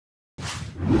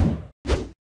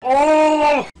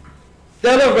Oh!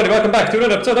 Hello everybody, welcome back to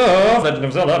another episode of Legend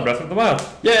of Zelda Breath of the Wild.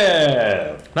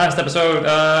 Yeah! Last episode,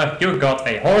 you got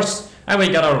a horse, and we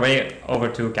got our way over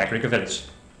to Kakariko Village.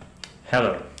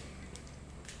 Hello.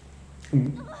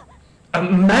 A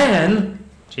man?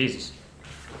 Jesus.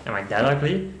 Am I that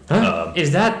ugly? Huh?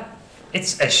 Is that...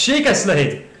 It's a Sheikah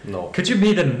Slade! No. Could you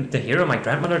be the hero my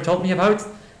grandmother told me about?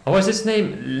 What was his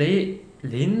name?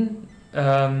 Lin?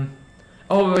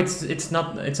 Oh, it's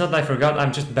not I forgot.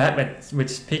 I'm just bad with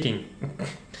speaking.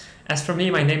 As for me,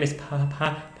 my name is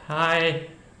Pi.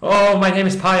 Oh, my name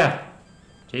is Paya.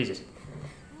 Jesus.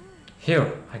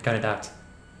 Phew, I got it out.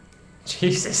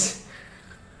 Jesus.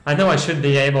 I know I should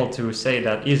be able to say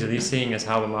that easily, seeing as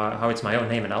how it's my own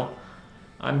name and all.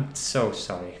 I'm so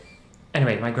sorry.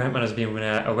 Anyway, my grandmother's been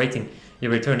awaiting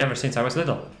your return ever since I was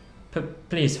little.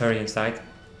 Please hurry inside.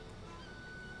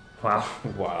 Wow.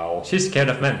 Wow. She's scared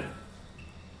of men.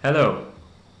 Hello.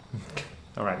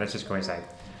 Alright, let's just go inside.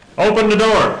 Open the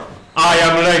door! I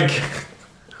am Link!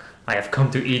 I have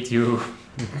come to eat you.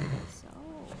 So,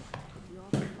 you're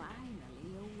finally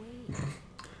awake.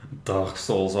 Dark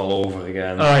Souls all over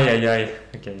again. Oh, yeah.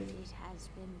 Okay. It has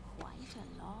been quite a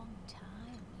long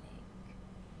time, Link.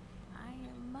 I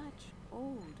am much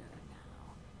older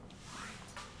now.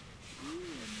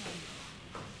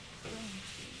 But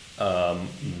you remember,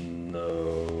 don't you?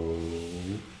 No.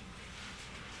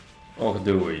 Or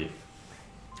do we?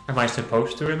 Am I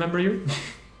supposed to remember you?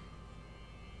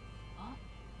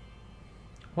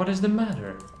 What is the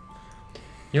matter?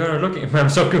 You're looking... I'm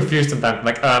so confused sometimes.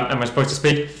 Like, am I supposed to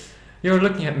speak? You're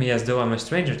looking at me as though I'm a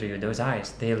stranger to you. Those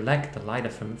eyes, they lack the light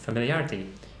of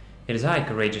familiarity. It is I,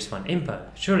 courageous one,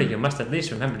 Impa. Surely you must at least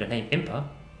remember the name Impa.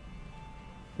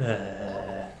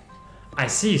 I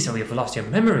see, so you've lost your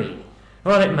memory.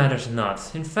 Well, it matters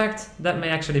not. In fact, that may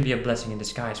actually be a blessing in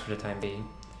disguise for the time being.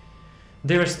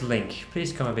 Dearest Link,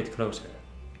 please come a bit closer.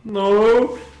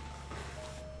 No!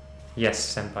 Yes,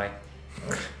 Senpai.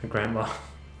 Grandma.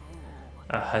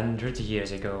 100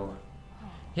 years ago.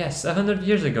 Yes, 100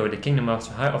 years ago the kingdom of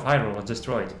Hyrule was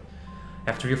destroyed.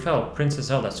 After you fell, Princess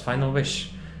Zelda's final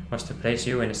wish was to place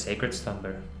you in a sacred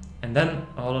slumber. And then,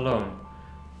 all alone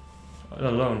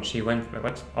she went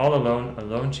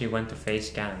to face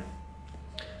Ganon.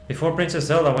 Before Princess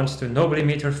Zelda wants to nobly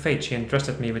meet her fate, she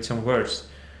entrusted me with some words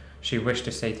she wished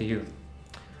to say to you.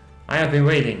 I have been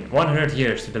waiting 100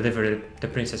 years to deliver the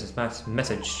princess's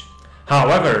message.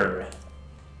 However,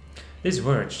 these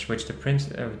words, which the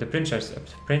princess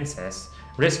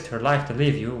risked her life to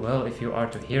leave you, well, if you are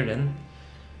to hear them,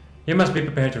 you must be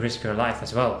prepared to risk your life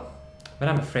as well. But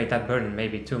I'm afraid that burden may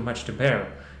be too much to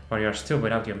bear while you are still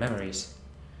without your memories.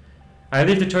 I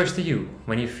leave the choice to you.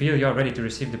 When you feel you are ready to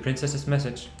receive the princess's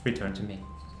message, return to me.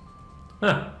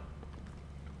 Huh.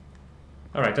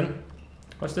 Alright then.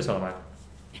 What's this all about?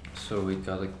 So we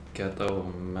gotta get our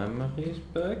memories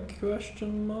back,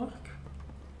 question mark?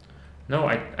 No,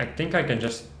 I think I can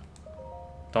just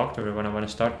talk to her when I want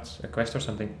to start a quest or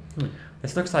something.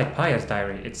 This looks like Paya's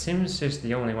diary. It seems she's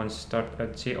the only one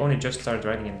she only just started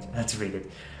writing it. Let's read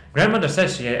it. Grandmother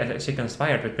says she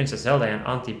conspired with Princess Zelda and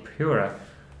Auntie Pura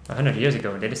 100 years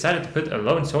ago. They decided to put a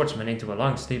lone swordsman into a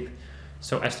long sleep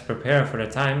so as to prepare for the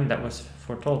time that was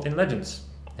foretold in legends.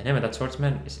 The name of that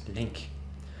swordsman is Link.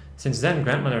 Since then,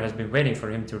 Grandmother has been waiting for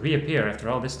him to reappear after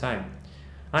all this time.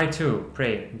 I too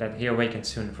pray that he awakens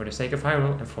soon for the sake of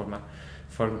Hyrule and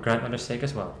for Grandmother's sake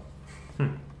as well.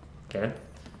 Okay.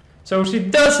 So she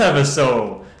does have a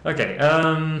soul! Okay,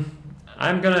 I'm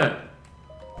gonna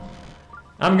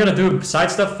do side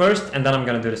stuff first, and then I'm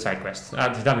gonna do the side quest. Then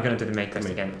I'm gonna do the main quest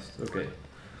again. Okay.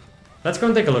 Let's go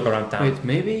and take a look around town. Wait,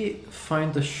 maybe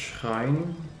find the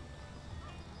shrine.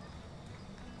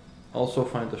 Also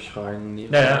find the shrine near.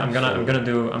 Yeah, I'm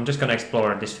just gonna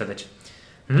explore this village.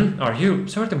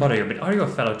 Sorry to bother you, but are you a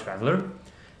fellow traveler?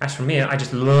 As for me, I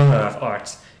just love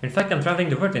art. In fact, I'm traveling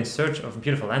the world in search of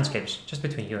beautiful landscapes, just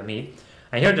between you and me.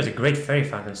 I hear there's a great fairy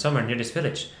fountain somewhere near this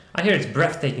village. I hear it's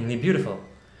breathtakingly beautiful.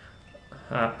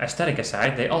 Aesthetic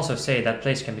aside, they also say that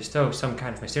place can bestow some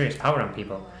kind of mysterious power on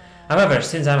people. However,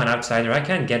 since I'm an outsider, I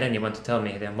can't get anyone to tell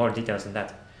me there are more details than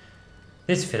that.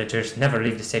 These villagers never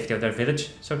leave the safety of their village,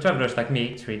 so travelers like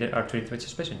me are treated with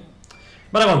suspicion.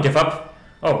 But I won't give up.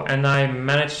 Oh, and I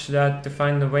managed to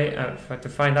find a way to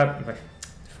find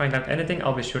out anything.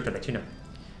 I'll be sure to let you know.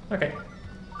 Okay.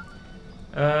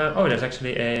 Oh, there's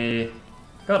actually a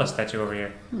goddess statue over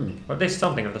here. Or at least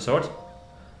something of the sort.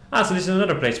 Ah, so this is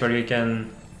another place where you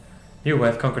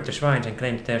have conquered the shrines and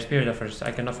claimed their spirit offers.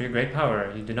 I can offer you great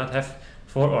power. You do not have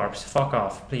 4 orbs. Fuck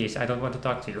off, please. I don't want to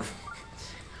talk to you.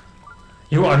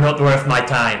 You are not worth my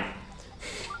time,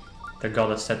 the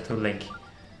goddess said to Link.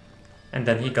 And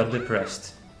then he got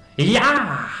depressed.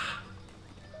 Yeah!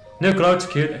 New clothes,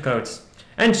 cute clothes.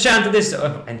 Enchanted is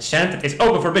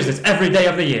open for business every day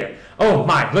of the year. Oh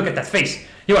my, look at that face.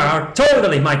 You are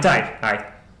totally my type.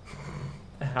 Hi.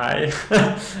 Hi.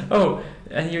 Oh,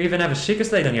 and you even have a Sheikah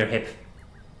slate on your hip.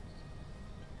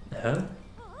 Huh?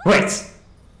 Wait.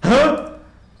 Huh?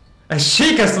 A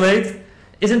Sheikah slate?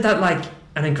 Isn't that like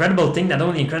an incredible thing that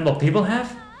only incredible people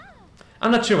have?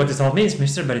 I'm not sure what this all means,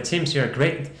 mister, but it seems you're a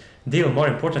great deal more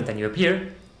important than you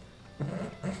appear.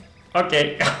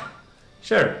 Okay.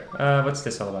 Sure. What's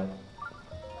this all about?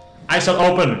 I shall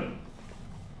open.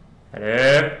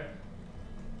 Hello?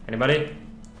 Anybody?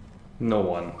 No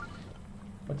one.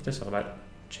 What's this all about?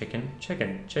 Chicken,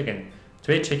 chicken, chicken.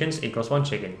 3 chickens equals 1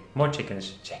 chicken. More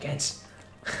chickens. Chickens.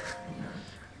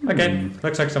 Okay,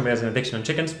 looks like somebody has an addiction on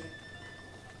chickens.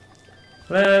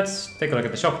 Let's take a look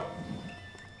at the shop.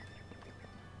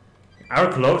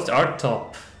 Our clothes are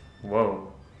top.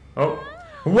 Whoa. Oh.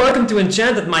 Welcome to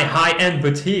Enchanted, my high-end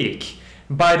boutique.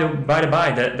 By the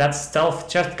by, that stealth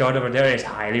chest guard over there is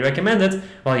highly recommended.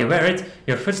 While you wear it,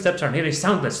 your footsteps are nearly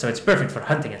soundless, so it's perfect for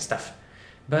hunting and stuff.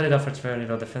 But it offers very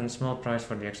little defense, small price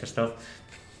for the extra stealth.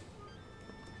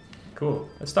 Cool,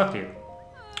 let's talk to you.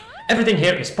 Everything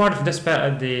here is part of the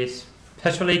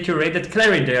specially curated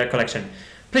Clary collection.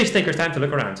 Please take your time to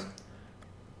look around.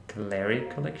 Clary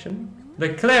collection?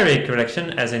 The Clary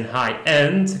collection, as in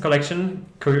high-end collection,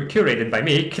 curated by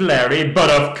me, Clary, but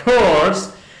of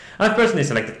course, I've personally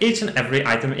selected each and every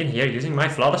item in here using my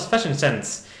flawless fashion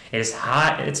sense. It's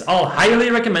all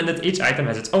highly recommended. Each item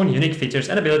has its own unique features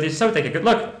and abilities, so take a good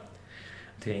look.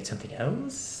 Do you need something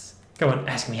else? Go on,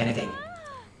 ask me anything.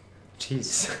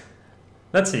 Jeez.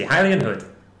 Let's see, Hylian hood,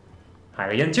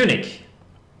 Hylian tunic,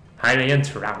 Hylian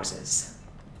trousers.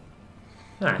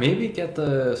 Ah. Maybe get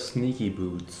the sneaky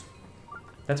boots.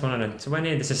 That's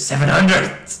 120, this is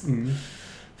 700!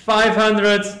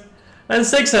 500 and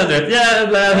 600, yeah,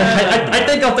 I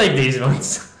think I'll take these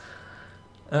ones.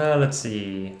 Let's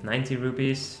see, 90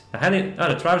 rupees.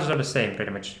 The trousers are the same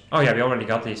pretty much. Oh yeah, we already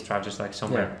got these trousers like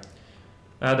somewhere.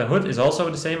 Yeah. The hood is also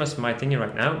the same as my thingy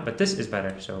right now, but this is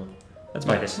better, so let's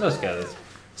buy this. Let's get it.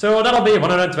 So that'll be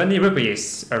 120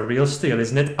 rupees. A real steal,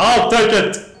 isn't it? I'll take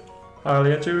it!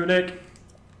 Hylian tunic.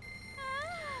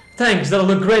 Thanks, that'll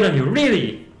look great on you,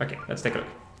 really! Okay, let's take a look.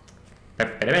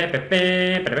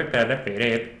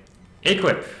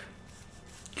 Equip.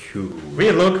 Cool.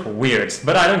 We look weird,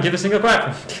 but I don't give a single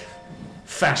crap.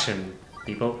 Fashion,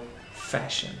 people.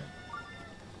 Fashion.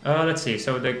 Let's see,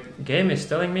 so the game is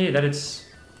telling me that it's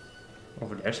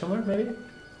over there somewhere, maybe?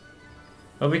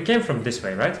 Well, we came from this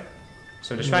way, right?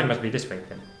 So the shrine must be this way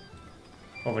then.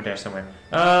 Over there somewhere.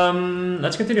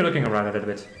 Let's continue looking around a little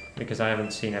bit, because I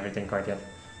haven't seen everything quite yet.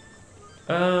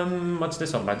 What's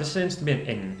this all about? This seems to be an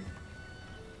inn.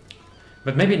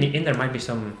 But maybe in the inn there might be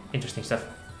some interesting stuff.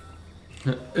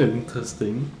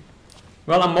 Interesting.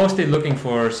 Well, I'm mostly looking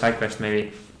for side quests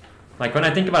maybe. Like when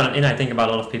I think about an inn, I think about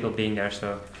a lot of people being there,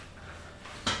 so...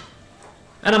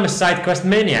 And I'm a side quest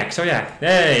maniac, so yeah.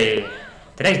 Hey!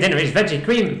 Today's dinner is veggie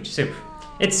cream soup.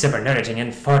 It's super nourishing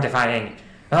and fortifying.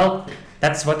 Well,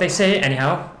 that's what they say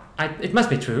anyhow. It must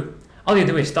be true. All you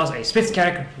do is toss a swift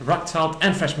carrot, rock salt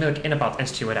and fresh milk in a pot and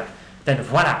stew it up. Then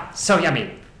voila, so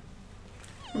yummy.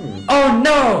 Oh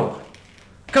no!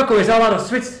 Coco is all out of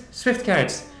swift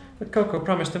carrots. But Coco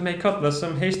promised to make Cutlass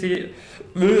some hasty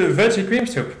veggie cream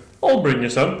soup. I'll bring you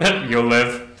some and you'll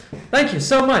live. Thank you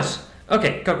so much.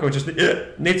 Okay, Coco just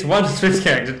needs 1 swift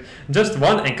carrot. Just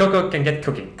 1 and Coco can get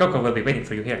cooking. Coco will be waiting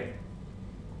for you here.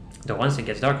 Though once it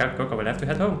gets dark out, Coco will have to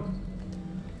head home.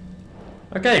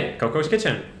 Okay, Coco's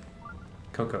kitchen.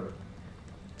 Coco.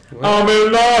 What? I'm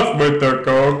in love with the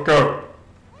Coco.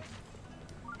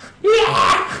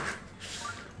 Yeah!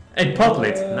 A pot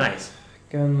lid, nice.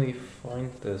 Can we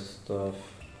find this stuff?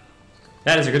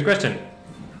 That is a good question.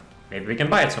 Maybe we can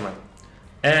buy it somewhere.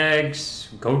 Eggs,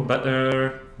 goat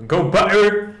butter,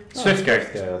 swift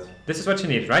carrot. This is what you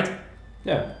need, right?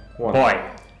 Yeah, 1. Boy.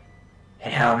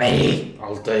 Help me.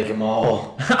 I'll take them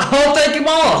all. I'll take them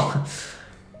all!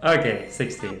 Okay,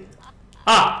 16.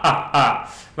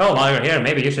 Well, while you're here,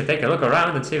 maybe you should take a look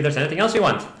around and see if there's anything else you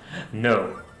want.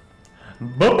 No.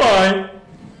 Bye-bye!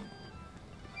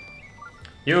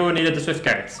 You needed the swift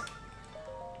carrots.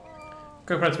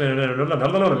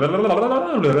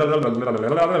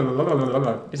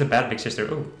 He's a bad big sister.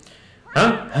 Ooh.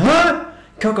 Huh? Huh?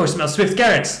 Coco smells swift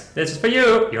carrots. This is for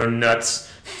you. You're nuts.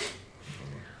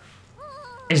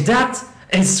 Is that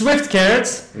a swift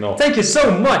carrots? No. Thank you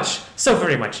so much. So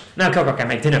very much. Now Coco can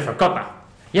make dinner for Coco.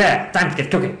 Yeah, time to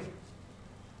get cooking.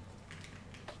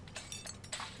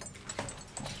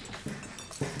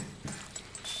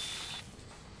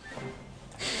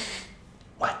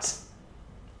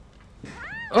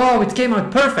 Oh, it came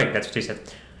out perfect, that's what she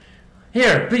said.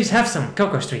 Here, please have some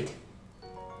Coco Street.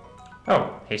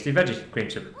 Oh, hasty veggie cream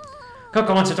soup.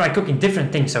 Coco wants to try cooking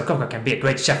different things so Coco can be a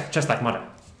great chef, just like Mother.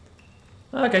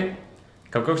 Okay.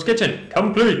 Coco's Kitchen,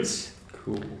 complete!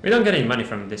 Cool. We don't get any money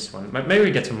from this one, but maybe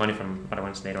we get some money from other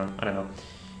ones later on, I don't know.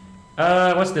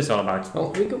 What's this all about?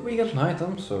 Well, we got an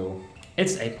item, so...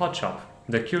 It's a pot shop.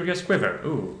 The Curious Quiver.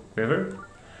 Ooh, quiver?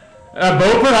 A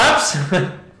bow, perhaps?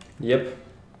 Yep.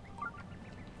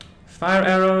 Fire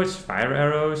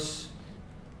arrows,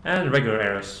 and regular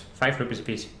arrows. 5 rupees a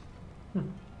piece.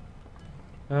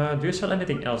 Do you sell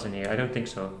anything else in here? I don't think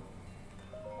so.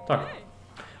 Talk.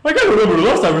 I can't remember the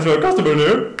last time we saw a customer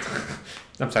here.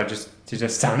 I'm sorry, she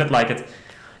just sounded like it.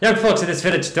 Young folks in this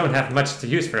village don't have much to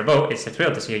use for a bow. It's a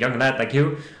thrill to see a young lad like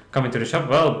you come into the shop.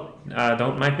 Well,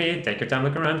 don't mind me. Take your time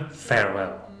looking around.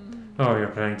 Farewell. Oh, you're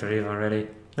planning to leave already?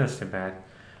 That's too bad.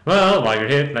 Well, while you're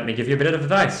here, let me give you a bit of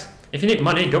advice. If you need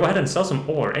money, go ahead and sell some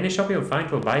ore. Any shop you'll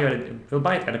find will buy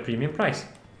it at a premium price.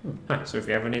 Huh, so if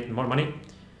you ever need more money,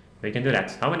 we can do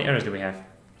that. How many arrows do we have?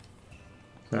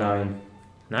 9.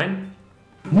 9?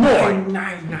 More!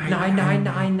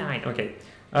 9. Okay.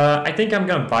 I think I'm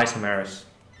gonna buy some arrows.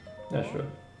 Yeah, sure.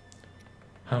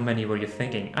 How many were you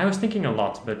thinking? I was thinking a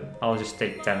lot, but I'll just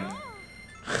take 10.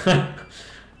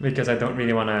 Because I don't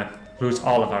really want to lose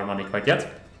all of our money quite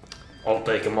yet. I'll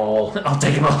take them all. I'll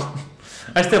take them all.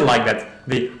 I still like that.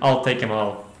 The I'll take them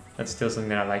all. That's still something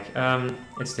that I like.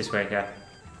 It's this way, yeah.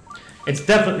 It's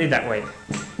definitely that way.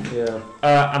 Yeah.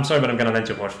 I'm sorry, but I'm gonna lend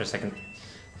you a horse for a second.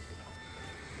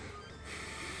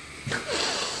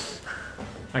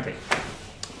 Okay.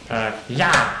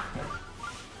 Yeah!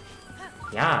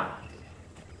 Yeah!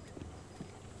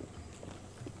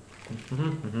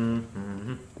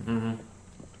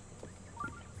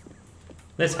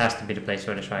 This has to be the place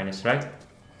where the shrine is, right?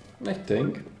 I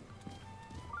think.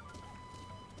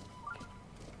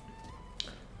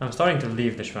 I'm starting to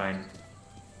leave the shrine.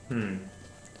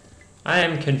 I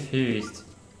am confused.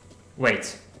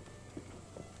 Wait.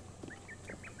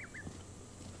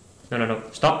 No.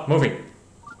 Stop moving.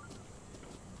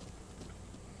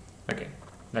 Okay.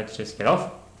 Let's just get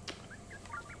off.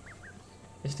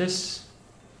 Is this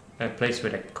a place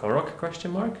with a Korok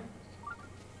question mark?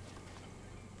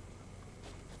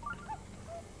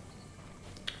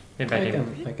 Maybe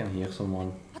I can hear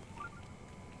someone.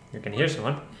 You can hear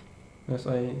someone? Yes,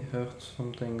 I heard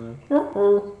something.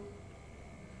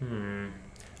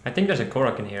 I think there's a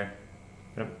Korok in here.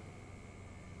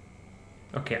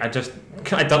 Okay, I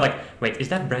thought like, wait, is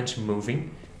that branch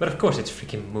moving? But of course it's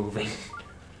freaking moving.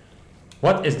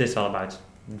 What is this all about?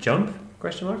 Jump?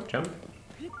 Question mark? Jump?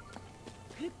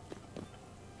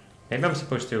 Maybe I'm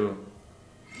supposed to...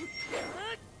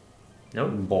 No?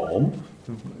 Bomb?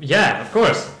 Yeah, of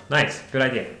course. Nice. Good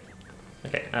idea.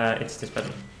 Okay, it's this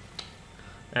button.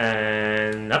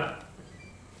 And up.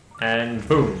 And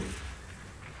boom.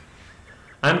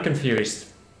 I'm confused.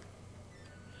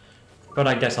 But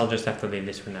I guess I'll just have to leave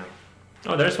this for now.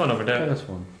 Oh, there's one over there. Yeah, there's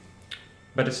one.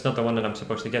 But it's not the one that I'm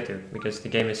supposed to get to, because the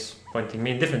game is pointing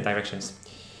me in different directions.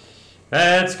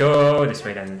 Let's go this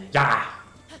way then. Yeah!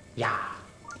 Yeah!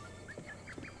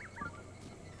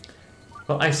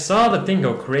 Well, I saw the thing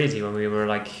go crazy when we were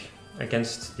like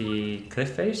against the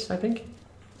cliff face, I think.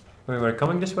 When we were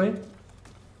coming this way.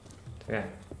 Yeah.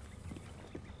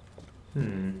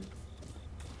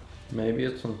 Maybe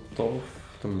it's on top of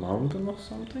the mountain or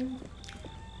something?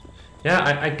 Yeah,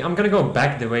 I'm gonna go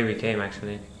back the way we came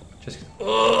actually. Just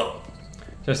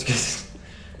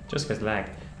cause lag.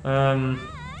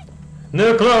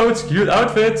 New clothes, cute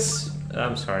outfits.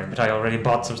 I'm sorry, but I already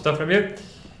bought some stuff from you.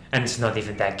 And it's not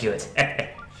even that good.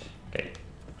 Okay.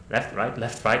 Left,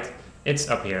 right. It's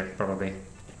up here, probably.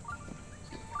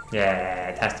 Yeah,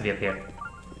 it has to be up here.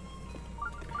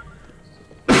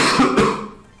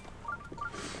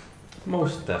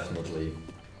 Most definitely.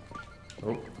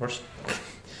 Oh, horse.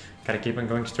 Gotta keep on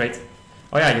going straight.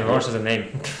 Oh yeah, your horse has a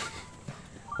name.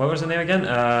 What was the name again?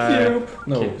 Cube.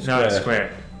 No, Cube. Square. No, it's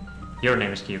Square. Your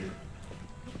name is Cube.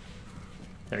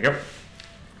 There we go.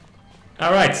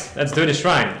 Alright, let's do the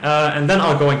shrine. And then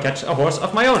I'll go and catch a horse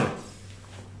of my own.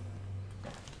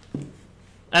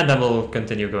 And then we'll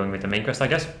continue going with the main quest, I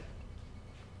guess.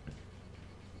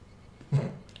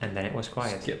 And then it was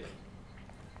quiet. Skip.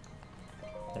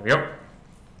 There we go.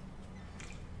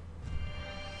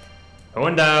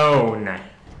 Going down.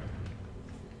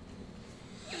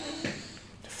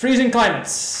 Freezing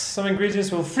climates. Some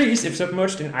ingredients will freeze if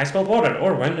submerged in ice-cold water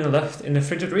or when left in a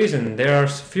frigid region. There are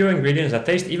few ingredients that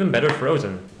taste even better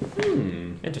frozen.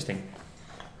 Interesting.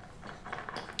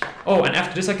 Oh, and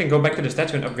after this I can go back to the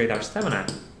statue and upgrade our stamina.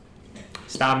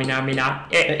 Stamina, mina.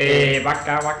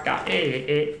 Waka, waka.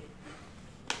 Okay.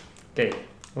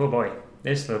 Oh boy.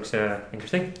 This looks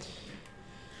interesting.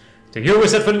 To you who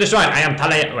set foot in the shrine, I am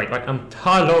I'm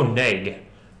Talo Neg.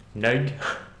 Neg?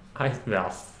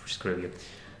 Well, screw you.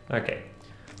 Okay.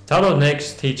 Talo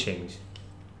Neg's teachings.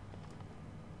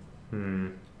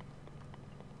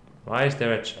 Why is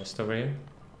there a chest over here?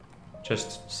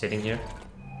 Just sitting here.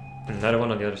 Another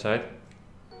one on the other side.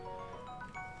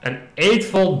 An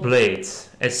 8-fold blade.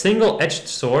 A single-edged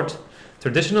sword.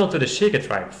 Traditional to the Sheikah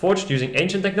tribe. Forged using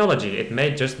ancient technology.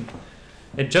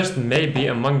 It just may be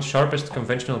among the sharpest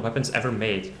conventional weapons ever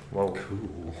made. Whoa.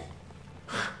 Cool.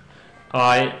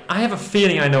 I have a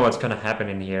feeling I know what's gonna happen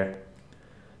in here.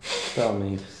 Tell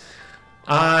me.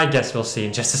 I guess we'll see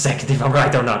in just a second if I'm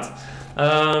right or not.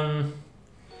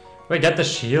 We get the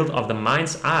Shield of the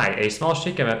Mind's Eye. A small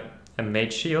Sheikah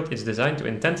made shield is designed to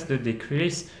intend to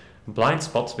decrease blind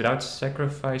spots without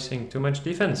sacrificing too much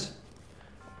defense.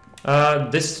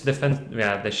 This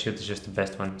shield is just the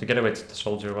best one, together with the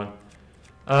soldier one.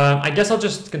 I guess I'll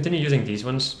just continue using these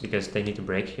ones, because they need to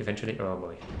break eventually. Oh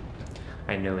boy.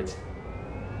 I knew it.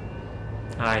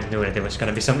 I knew it was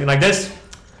gonna be something like this.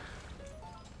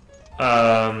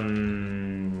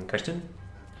 Question?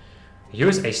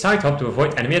 Use a side hop to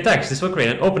avoid enemy attacks. This will create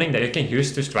an opening that you can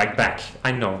use to strike back.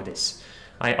 I know this.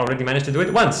 I already managed to do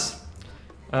it once.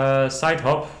 Side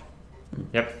hop.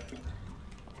 Yep.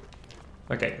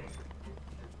 Okay.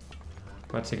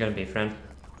 What's it gonna be, friend?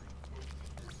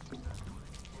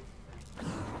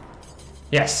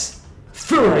 Yes!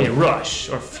 Fury Rush!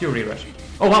 Or Fury Rush.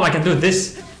 Oh wow, I can do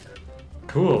this!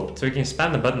 Cool. So you can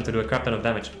spam the button to do a crap ton of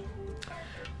damage.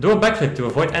 Do a backflip to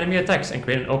avoid enemy attacks and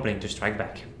create an opening to strike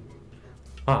back.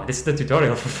 Oh, this is the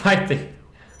tutorial for fighting.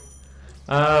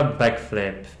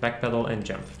 Backflip, backpedal and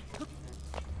jump.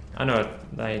 I know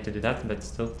I need to do that, but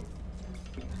still.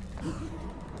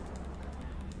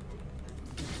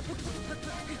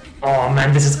 Oh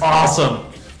man, this is awesome!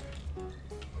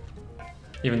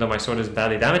 Even though my sword is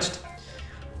badly damaged.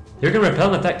 You can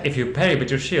repel an attack if you parry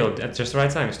with your shield at just the right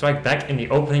time. Strike back in the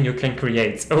opening you can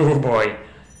create. Oh boy.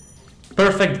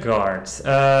 Perfect guard.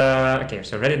 Okay,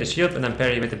 so ready the shield and then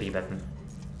parry with the B button.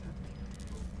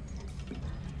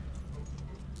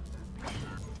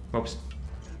 Oops.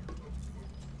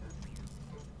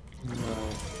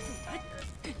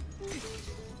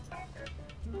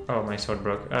 Oh, my sword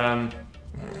broke.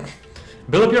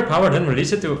 Build up your power, then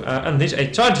release it to unleash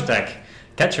a charge attack.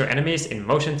 Catch your enemies in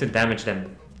motion to damage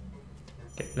them.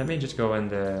 Okay, let me just go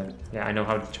and... yeah, I know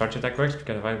how the charge attack works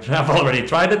because I've already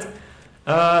tried it.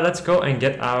 Let's go and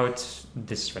get out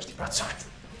this rusty broadsword.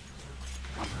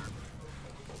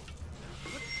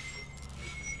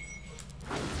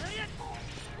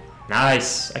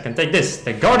 Nice! I can take this,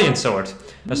 the Guardian Sword.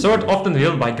 A sword often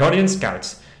wielded by Guardian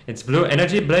Scouts. Its blue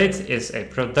energy blade is a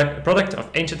product of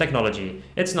ancient technology.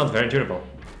 It's not very durable.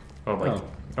 Oh boy.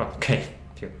 Oh, okay.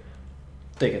 Phew.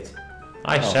 Take it.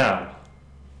 I shall.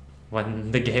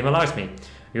 When the game allows me.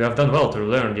 You have done well to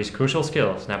learn these crucial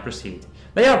skills. Now proceed.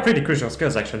 They are pretty crucial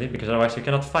skills actually, because otherwise you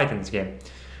cannot fight in this game.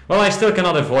 Well, I still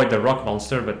cannot avoid the rock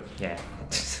monster, but yeah.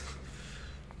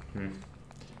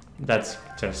 That's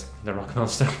just the rock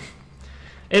monster.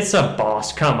 It's a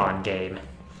boss, come on game.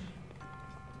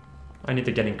 I need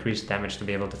to get increased damage to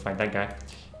be able to fight that guy.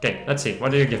 Okay, let's see,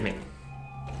 what do you give me?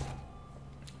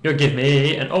 You give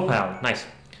me an opal, nice.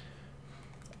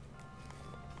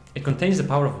 It contains the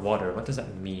power of water, what does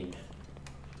that mean?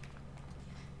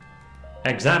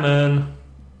 Examine!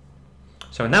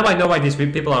 So now I know why these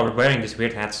people are wearing these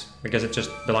weird hats, because it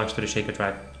just belongs to the Sheikah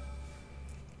tribe.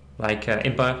 Like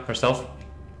Impa herself.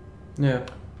 Yeah.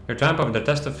 Your triumph over the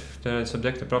test of the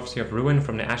subject to prophecy of ruin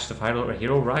from the ashes of Hyrule, a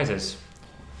hero rises.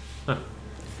 Huh.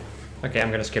 Okay,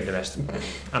 I'm gonna skip the rest.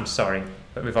 I'm sorry,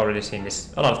 but we've already seen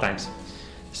this a lot of times.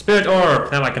 Spirit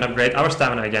Orb! Now I can upgrade our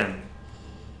stamina again.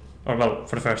 Or well,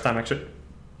 for the first time actually.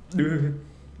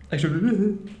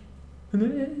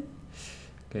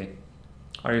 Okay.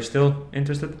 Are you still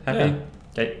interested? Happy? Yeah.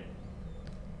 Okay.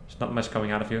 There's not much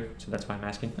coming out of you, so that's why I'm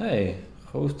asking. Hey,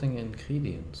 roasting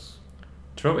ingredients.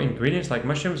 Throw ingredients like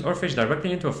mushrooms or fish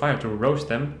directly into a fire to roast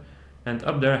them and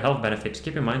up their health benefits.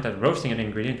 Keep in mind that roasting an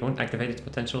ingredient won't activate its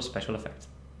potential special effect.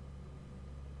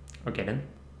 Okay then.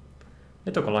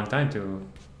 It took a long time to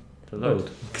load.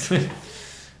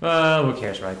 Well, who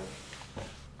cares, right?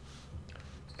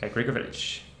 Okay, Greek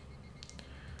village.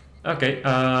 Okay,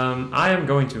 I am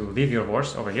going to leave your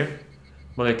horse over here.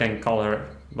 Well, you can call her.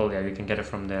 Well, yeah, you can get her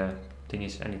from the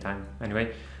thingies anytime.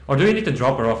 Anyway, or do you need to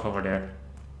drop her off over there?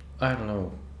 I don't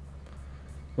know.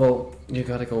 Well, you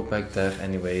gotta go back there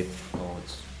anyway. Oh,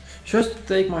 it's just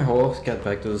take my horse, get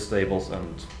back to the stables,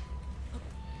 and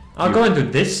I'll go and do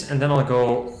this, and then I'll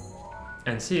go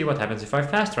and see what happens if I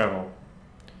fast travel.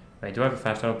 Wait, do I have a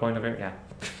fast travel point over here? Yeah.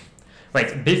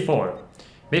 Wait,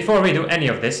 before we do any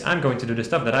of this, I'm going to do the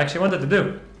stuff that I actually wanted to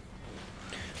do.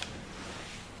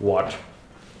 What?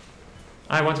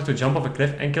 I wanted to jump off a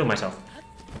cliff and kill myself.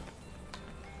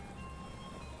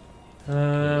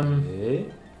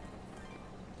 Okay.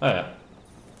 Oh yeah.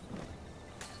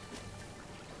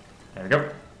 There we go.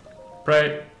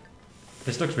 Pray.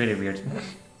 This looks really weird.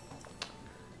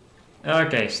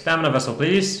 Okay, stamina vessel,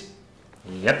 please.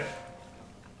 Yep.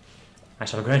 I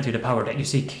shall grant you the power that you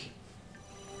seek.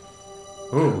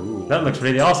 Ooh, that looks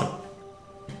really awesome.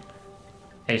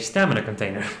 A stamina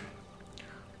container.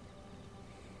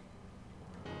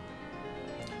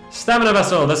 Stamina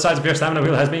vessel. The size of your stamina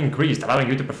wheel has been increased, allowing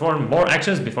you to perform more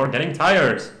actions before getting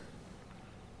tired.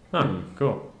 Huh,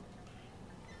 cool.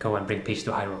 Go and bring peace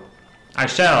to Hyrule. I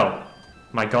shall,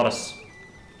 my goddess.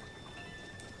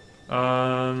 You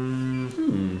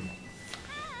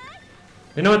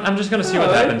know what? I'm just gonna see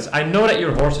what happens. I know that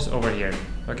your horse is over here.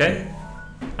 Okay?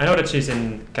 I know that she's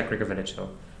in Kakariko village, so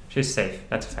she's safe.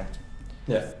 That's a fact.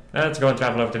 Yeah. Let's go and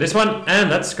travel over to this one, and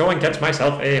let's go and catch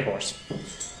myself a horse.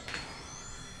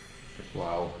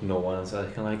 Wow. No one is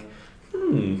acting like,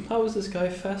 how is this guy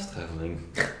fast traveling?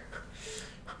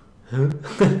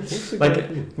 Like,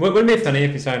 wouldn't it be funny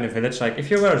if you saw in a village, like if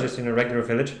you were just in a regular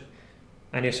village,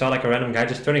 and you saw like a random guy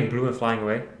just turning blue and flying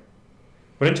away?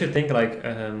 Wouldn't you think like,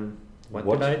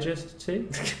 what did I just see?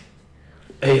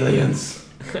 Aliens.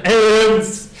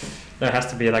 Aliens! There has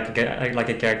to be like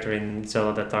a character in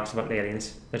Zelda that talks about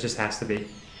aliens. There just has to be.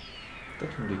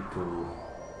 That would be cool.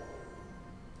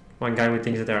 One guy who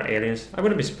thinks that there are aliens. I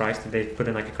wouldn't be surprised if they put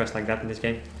in like a quest like that in this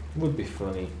game. Would be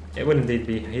funny. It would indeed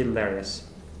be hilarious.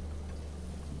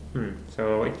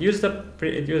 So it used it up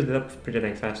pretty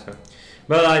dang fast though.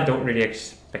 But I don't really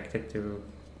expect it to.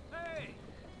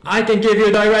 I can give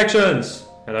you directions.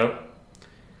 Hello.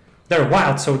 They're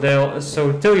wild, so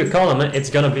till you call them, it's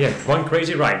gonna be one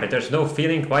crazy ride. But there's no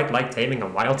feeling quite like taming a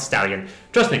wild stallion.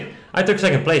 Trust me, I took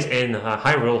second place in a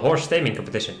Hyrule horse taming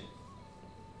competition.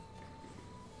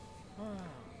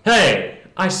 Hey,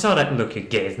 I saw that look you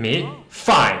gave me.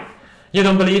 Fine. You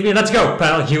don't believe me? Let's go,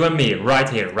 pal. You and me, right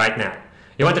here, right now.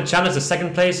 You want to challenge the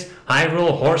second place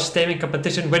Hyrule horse taming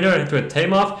competition winner to a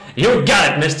tame off? You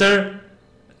got it, mister.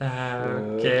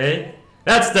 Okay.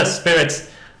 That's the spirit.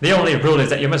 The only rule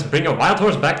is that you must bring a wild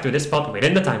horse back to this spot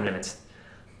within the time limit.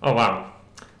 Oh wow.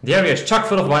 The area is chock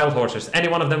full of wild horses. Any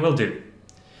one of them will do.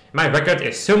 My record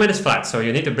is 2 minutes flat, so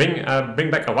you need to bring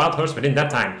back a wild horse within that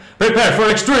time. Prepare for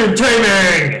extreme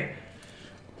taming!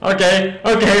 Okay,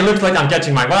 looks like I'm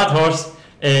catching my wild horse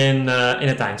in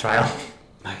a time trial.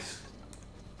 Nice.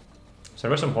 So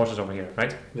there were some horses over here,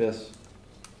 right? Yes.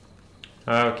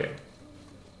 Okay.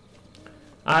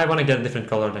 I want to get a different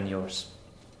color than yours.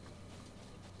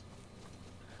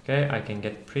 Okay, I can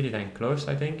get pretty dang close,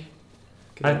 I think.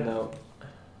 Okay, now,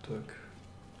 look.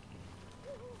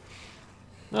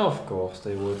 Oh, of course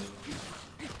they would.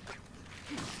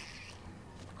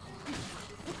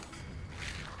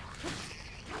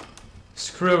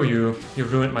 Screw you, you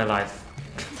ruined my life.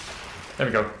 There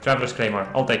we go, Traveler's Claymore,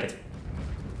 I'll take it.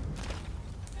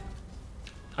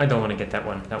 I don't want to get that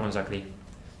one one's ugly.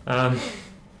 Are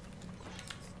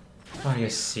you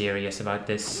serious about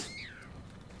this?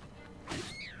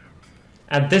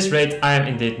 At this rate, I am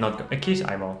indeed not a Keys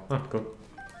eyeball. Oh, cool.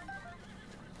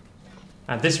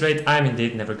 At this rate, I am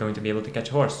indeed never going to be able to catch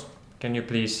a horse. Can you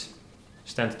please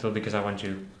stand still because I want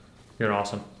you? You're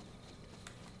awesome.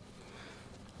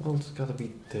 Well, it's gotta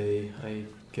be day, I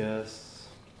guess.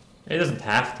 It doesn't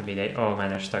have to be day. Oh man,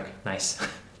 they're stuck. Nice.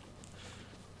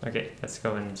 Okay, let's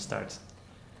go and start.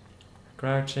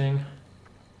 Crouching.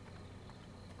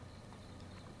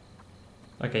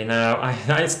 Okay, now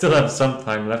I still have some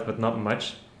time left, but not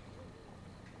much.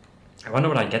 I wonder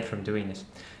what I get from doing this.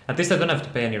 At least I don't have to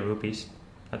pay any rupees.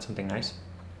 That's something nice.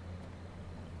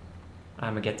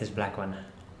 I'm gonna get this black one.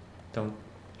 Don't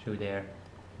you dare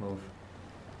move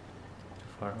too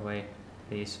far away,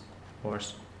 please.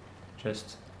 Horse,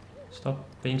 just stop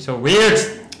being so weird!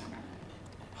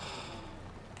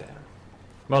 Damn.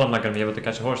 Well, I'm not gonna be able to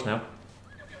catch a horse now.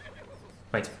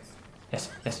 Wait. Yes,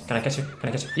 can I catch you? Can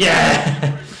I catch you?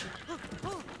 Yeah!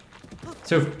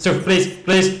 Suf,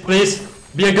 please!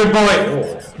 Be a good boy!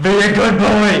 Oh. Be a good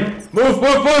boy! Move!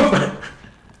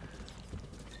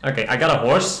 Okay, I got a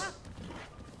horse.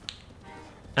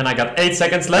 And I got 8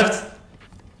 seconds left.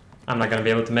 I'm not gonna be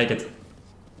able to make it.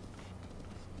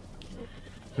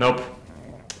 Nope.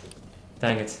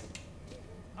 Dang it.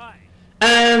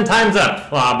 And time's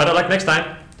up! Well, better luck next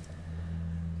time.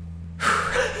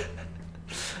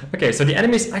 Okay, so the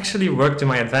enemies actually work to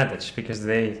my advantage because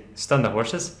they stun the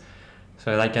horses,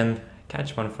 so that I can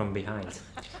catch one from behind.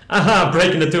 Aha!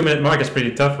 Breaking the 2-minute mark is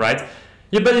pretty tough, right?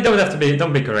 Yeah, but you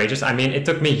don't be courageous. I mean, it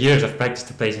took me years of practice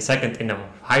to place in second in a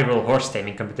Hyrule horse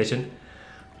taming competition.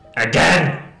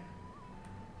 Again!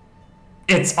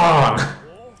 It's on!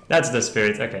 That's the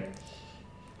spirit, okay.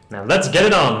 Now let's get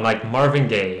it on, like Marvin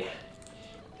Gaye.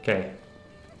 Okay.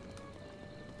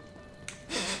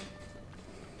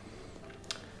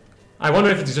 I wonder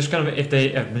if it's just gonna be, if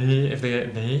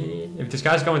this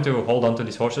guy's going to hold on to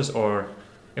these horses, or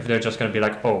if they're just gonna be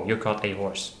like, oh, you caught a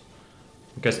horse.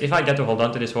 Because if I get to hold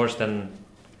on to this horse, then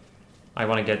I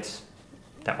want to get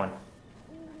that one.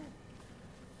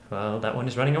 Well, that one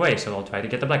is running away, so I'll try to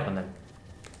get the black one then.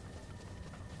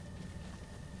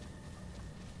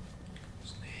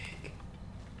 Snake.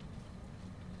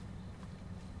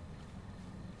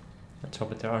 Let's hope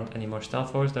that there aren't any more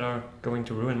stealth foes that are going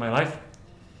to ruin my life.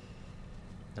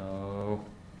 No.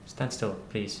 Stand still,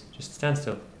 please. Just stand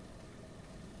still.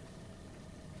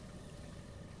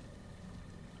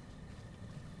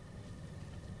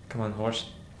 Come on, horse.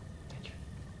 Thank you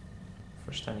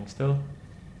for standing still.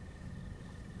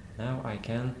 Now I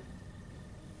can...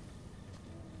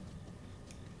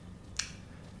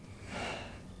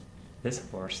 This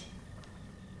horse.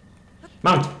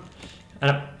 Mount!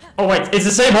 Oh wait, it's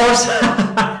the same horse!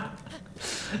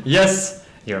 Yes,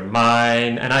 you're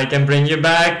mine, and I can bring you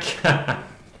back!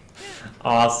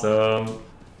 Awesome.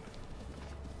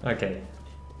 Okay.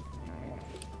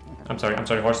 I'm sorry,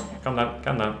 horse. Calm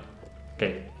down.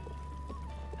 Okay.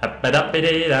 Calm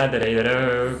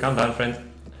down, friend.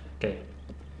 Okay.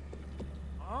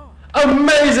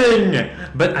 Amazing!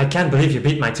 But I can't believe you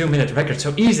beat my 2-minute record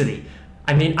so easily.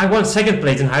 I mean, I won second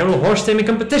place in Hyrule horse taming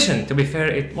competition. To be fair,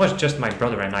 it was just my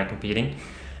brother and I competing.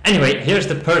 Anyway, here's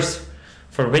the purse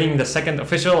for winning the second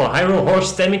official Hyrule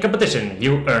horse taming competition.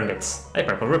 You earned it. A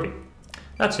purple rupee.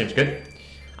 That seems good.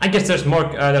 I guess there's more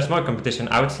competition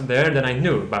out there than I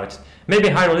knew about. Maybe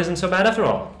Hyrule isn't so bad after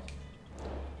all.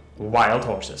 Wild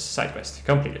horses. Side quest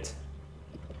completed.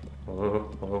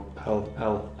 Oh.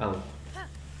 L.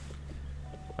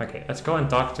 Okay, let's go and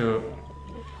talk to...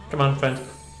 Come on, friend.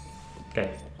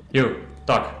 Okay, you,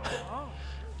 talk.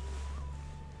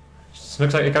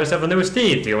 Looks like you got yourself a new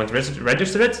steed. Do you want to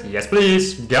register it? Yes,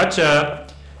 please. Gotcha.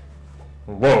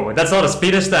 Whoa, that's not a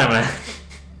speed or stamina.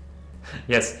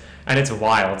 Yes, and it's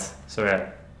wild. So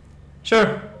yeah.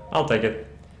 Sure, I'll take it.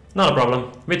 Not a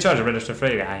problem. We charge a register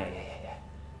fee. Yeah.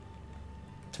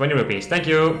 20 rupees. Thank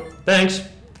you. Thanks.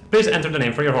 Please enter the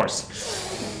name for your horse.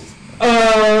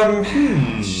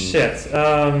 Shit.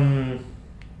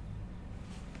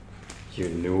 You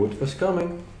knew it was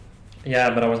coming. Yeah,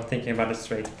 but I wasn't thinking about it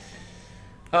straight.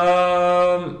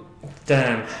 Damn.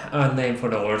 A name for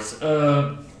the horse.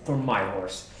 For my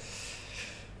horse.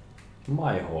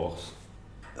 My horse.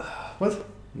 What?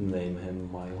 Name him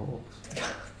my horse.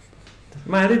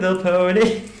 My Little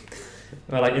Pony.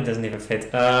 Well, like, it doesn't even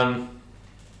fit.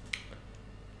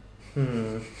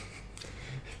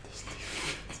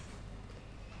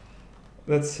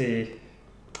 Let's see.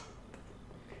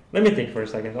 Let me think for a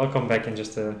second. I'll come back in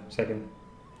just a second.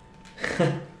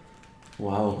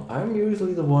 Wow, I'm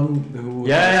usually the one who...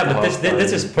 Yeah, but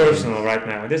this is personal right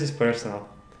now. This is personal.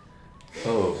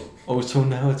 Oh, so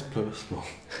now it's personal.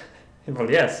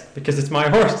 Well, yes, because it's my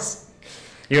horse.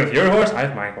 You have your horse, I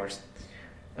have my horse.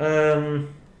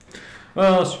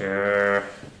 Well, sure.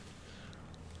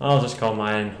 I'll just call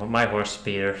my horse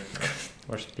Speeder.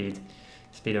 Or Speed.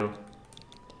 Speedo.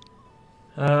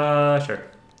 Sure.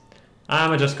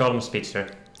 I'ma just call him Speedster.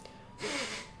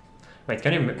 Wait,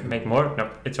 can you make more? No,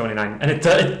 it's only 9. And it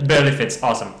barely fits.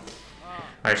 Awesome.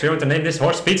 Are you sure you want to name this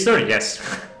horse Speedster? Yes.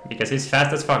 Because he's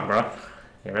fast as fuck, bro.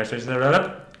 You ready to roll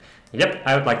up? Yep,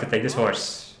 I would like to take this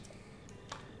horse.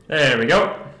 There we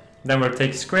go. Then we'll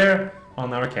take Square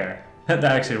on our care. That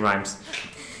actually rhymes.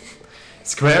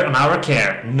 Square on our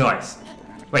care. Nice.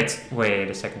 Wait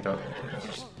a second though.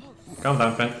 Calm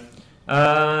down, friend.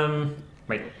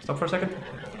 Wait, stop for a second.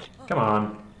 Come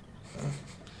on.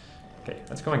 Okay,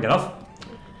 let's go and get off.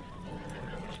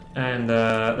 And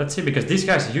let's see, because these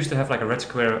guys used to have like a red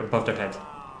square above their head.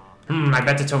 I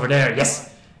bet it's over there.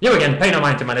 Yes. You again. Pay no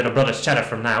mind to my little brother's chatter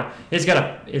from now. He's got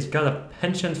a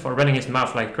penchant for running his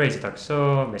mouth like crazy talk.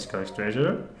 So, Miss Ghost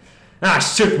Treasure. Ah,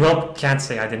 shoot, Rob. Can't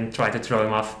say I didn't try to throw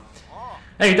him off.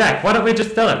 Hey, Dak, why don't we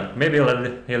just tell him? Maybe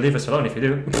he'll leave us alone if you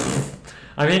do.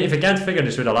 I mean, if he can't figure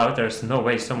this riddle out, there's no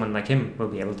way someone like him will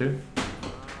be able to.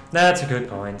 That's a good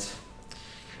point.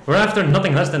 We're after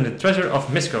nothing less than the treasure of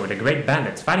Misko, the great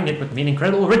bandit. Finding it would mean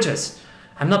incredible riches.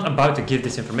 I'm not about to give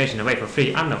this information away for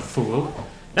free. I'm no fool.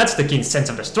 That's the keen sense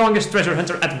of the strongest treasure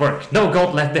hunter at work. No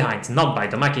gold left behind. Not by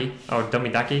Domaki or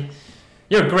Domidaki.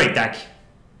 You're great, Dak.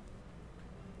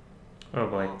 Oh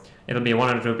boy. It'll be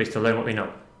 100 rupees to learn what we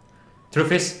know.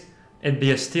 Truth is, it'd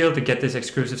be a steal to get this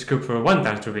exclusive scoop for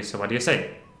 1,000 rupees, so what do you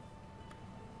say?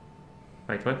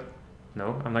 Wait, what?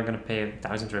 No, I'm not gonna pay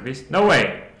 1,000 rupees. No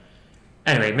way!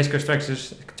 Anyway, Misko's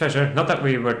treasure, not that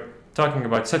we were talking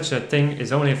about such a thing,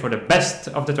 is only for the best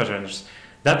of the treasure hunters.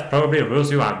 That probably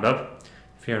rules you out, bub.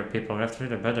 Fewer people are after it,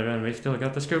 the better, and we've still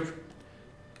got the scoop.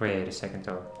 Wait a second,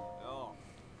 though.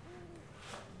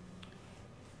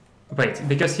 Wait,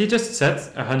 because he just said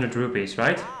 100 rupees,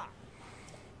 right?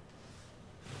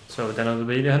 So then it'll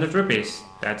be the 100 rupees.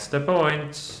 That's the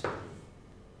point.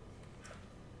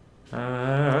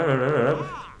 Yeah.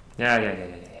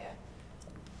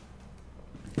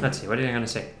 Let's see, what are you gonna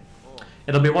say?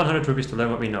 It'll be 100 rupees to learn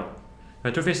what we know.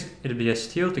 The truth is, it'll be a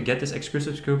steal to get this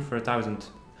exclusive scoop for 1,000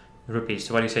 rupees.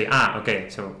 So what do you say? Ah, okay,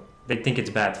 so they think it's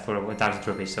bad for 1,000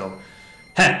 rupees, so...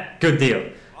 Heh, good deal.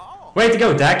 Way to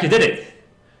go, Dak, you did it!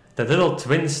 The little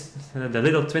twin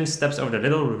steps over the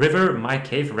little river. My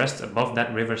cave rests above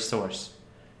that river's source.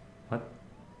 What?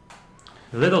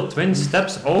 The little twin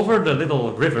steps over the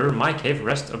little river. My cave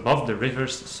rests above the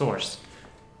river's source.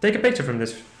 Take a picture from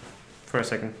this for a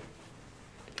second.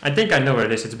 I think I know where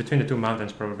it is. It's between the two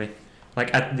mountains, probably.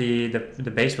 Like at the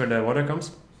base where the water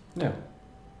comes. Yeah.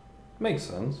 Makes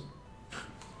sense.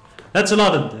 That's a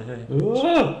lot of...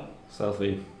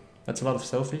 Selfie. That's a lot of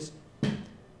selfies.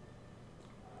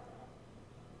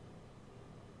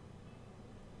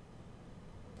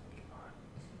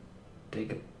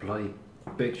 Take a bloody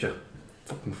picture.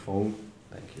 Fucking phone.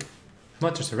 Thank you.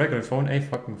 Not just a regular phone, a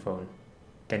fucking phone.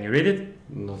 Can you read it?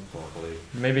 Not properly.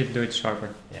 Maybe do it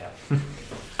sharper. Yeah.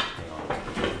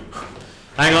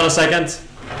 Hang on a second.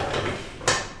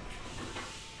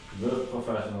 The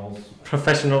professionals.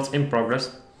 Professionals in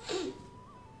progress.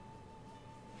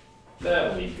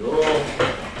 There we go.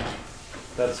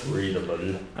 That's readable.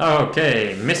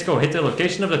 Okay, Misko hit the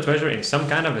location of the treasure in some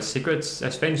kind of a strange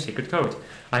secret code.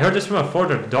 I heard this from a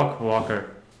former dog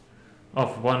walker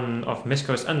of one of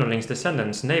Misko's underlings'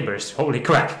 descendants, neighbors. Holy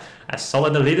crap, as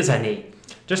solid a lead as any.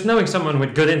 Just knowing someone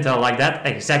with good intel like that,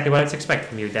 exactly what I'd expect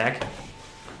from you, Dak.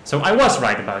 So I was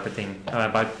right about the thing,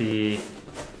 about the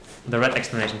red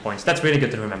exclamation points. That's really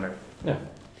good to remember. Yeah.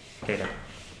 Okay then.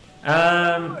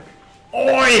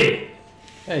 Oi!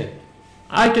 Hey.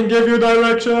 I can give you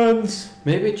directions!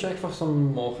 Maybe check for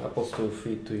some more apples to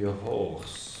feed to your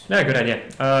horse. Yeah, good idea.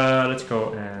 Let's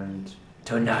go and...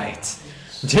 Tonight.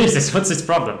 Jesus, what's his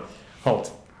problem?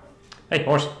 Hold. Hey,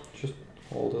 horse. Just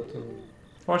hold it and...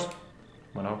 Horse.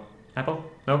 One apple?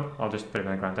 No, I'll just put it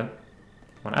on the ground then.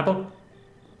 One apple?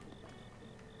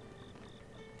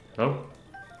 Hello?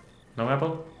 No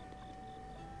apple?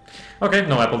 Okay,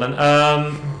 no apple then.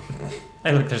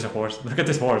 Hey, look, there's a horse. Look at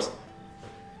this horse.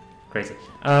 Crazy.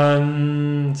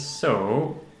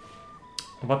 So...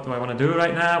 What do I want to do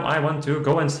right now? I want to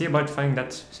go and see about finding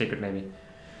that secret, maybe.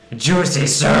 Juicy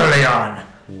sirloin!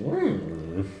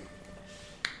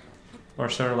 Or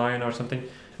sirloin or something.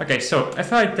 Okay, so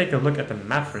if I take a look at the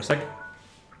map for a sec.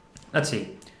 Let's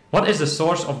see. What is the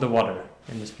source of the water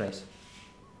in this place?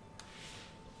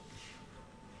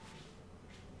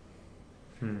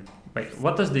 Wait,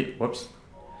 what does the... Whoops.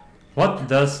 What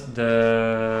does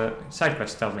the side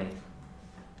quest tell me?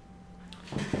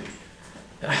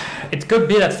 It could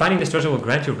be that finding this treasure will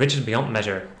grant you riches beyond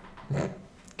measure.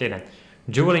 Okay then.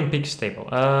 Jeweling Peak Stable.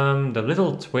 The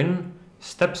little twin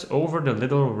steps over the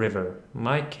little river.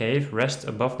 My cave rests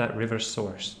above that river's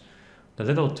source. The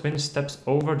little twin steps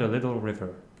over the little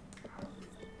river.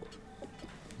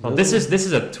 Well, this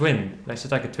is a twin. This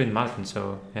is like a twin mountain,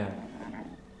 so yeah.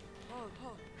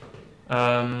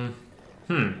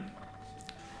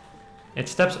 It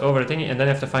steps over the thingy and then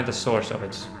you have to find the source of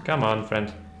it. Come on,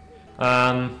 friend.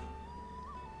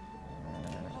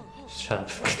 Shut up.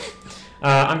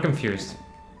 I'm confused.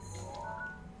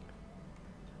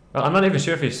 Well, I'm not even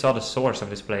sure if you saw the source of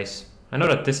this place. I know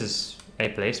that this is a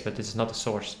place, but this is not the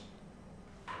source.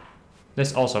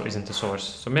 This also isn't the source,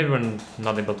 so maybe we're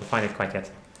not able to find it quite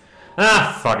yet.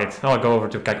 Ah, fuck it. I'll go over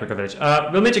to Kakrika Village.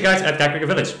 We'll meet you guys at Kakrika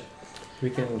Village. We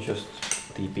can just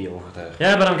TP over there.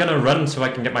 Yeah, but I'm gonna run so I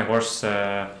can get my horse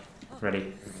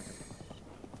ready.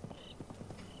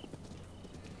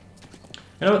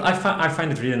 You know what, I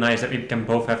find it really nice that we can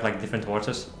both have like different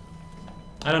horses.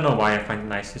 I don't know why I find it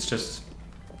nice, it's just...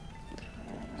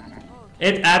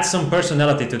 It adds some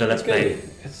personality to the Let's Play.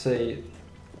 It's a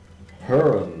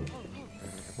heron.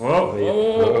 Whoa!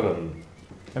 Heron.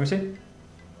 Let me see.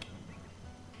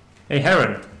 Hey,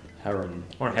 heron. Heron.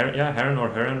 Or heron, yeah, heron or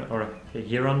heron or a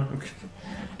heron.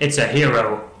 It's a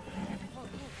hero.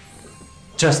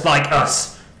 Just like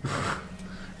us.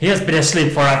 He has been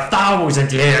asleep for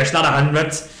 1,000 years, not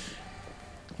 100.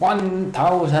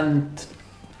 1,000.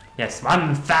 Yes,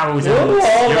 1,000.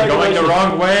 Oh, You're my going the gosh.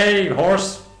 wrong way.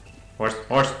 Horse. Horse,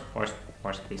 horse, horse,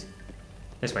 horse, please.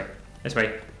 This way. This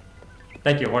way.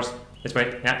 Thank you, horse. This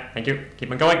way. Yeah, thank you.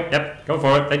 Keep on going. Yep, go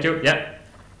forward. Thank you. Yeah.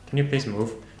 Can you please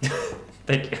move?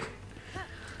 Thank you.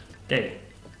 Okay.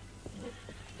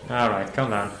 Alright, calm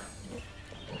down.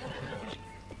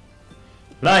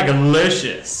 Like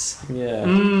delicious. Yeah.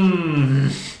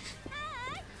 Mmm.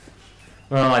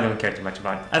 Well, I don't care too much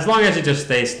about it. As long as it just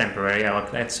stays temporary,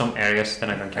 I'll at some areas, then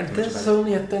I don't care And too much this is about it.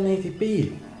 only at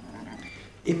 1080p.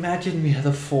 Imagine we had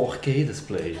a 4K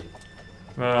display.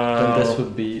 Then this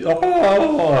would be.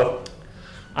 Oh!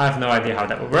 I have no idea how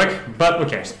that would work, but who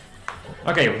cares?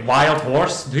 Okay, wild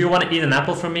horse. Do you want to eat an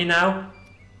apple from me now?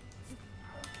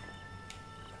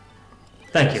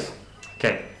 Thank you.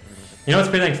 Okay. You know what's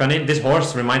pretty funny? This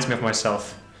horse reminds me of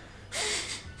myself.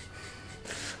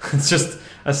 It's just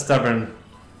a stubborn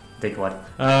dickwad.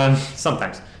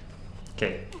 Sometimes.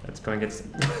 Okay, let's go and get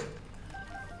some.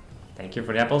 Thank you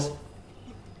for the apples.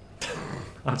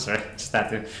 I'm sorry, just had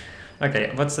to.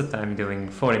 Okay, what's the time doing?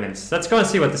 40 minutes. Let's go and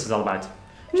see what this is all about.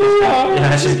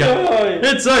 Yeah, she's got.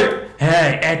 It's a.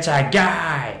 Hey, it's a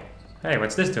guy. Hey,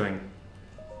 what's this doing?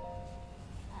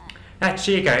 That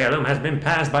Chica heirloom has been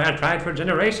passed by our tribe for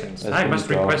generations. I must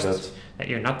request that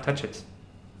you not touch it.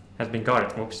 Has been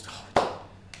guarded. Oops.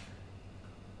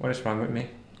 What is wrong with me?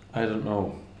 I don't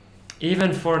know.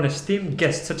 Even for an esteemed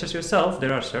guest such as yourself,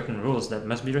 there are certain rules that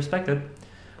must be respected.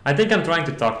 I think I'm trying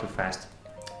to talk too fast.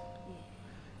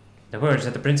 The words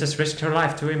that the princess risked her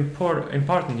life to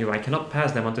impart in you, I cannot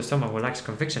pass them on to someone who lacks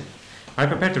conviction. Are you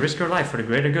prepared to risk your life for the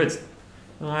greater good?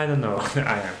 I don't know.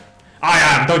 I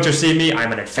am! Don't you see me?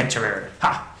 I'm an adventurer!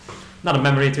 Ha! Not a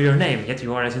memory to your name, yet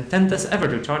you are as intent as ever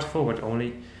to charge forward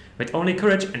with only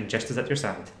courage and justice at your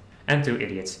side. And two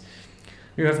idiots.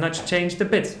 You have not changed a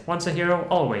bit. Once a hero,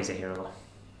 always a hero.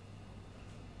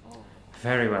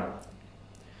 Very well.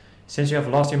 Since you have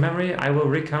lost your memory, I will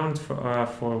recount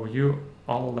for you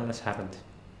all that has happened.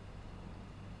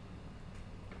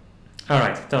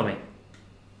 Alright, tell me.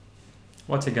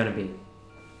 What's it gonna be?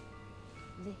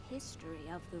 The history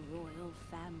of the royal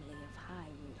family of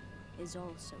Hyrule is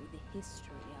also the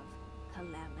history of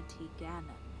Calamity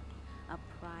Ganon, a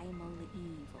primal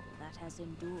evil that has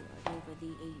endured over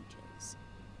the ages.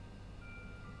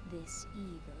 This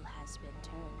evil has been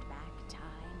turned back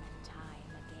time and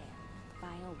time again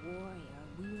by a warrior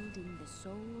wielding the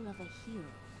soul of a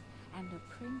hero and a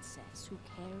princess who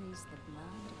carries the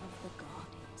blood of the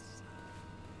goddess.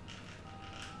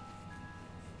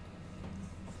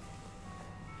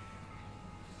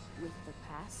 With the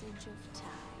passage of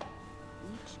time,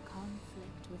 each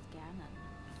conflict with Ganon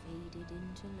faded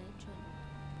into legend.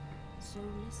 So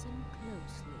listen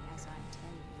closely as I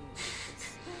tell you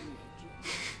this legend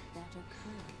that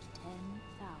occurred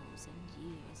 10,000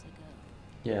 years ago.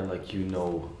 Yeah, like you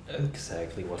know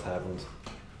exactly what happened.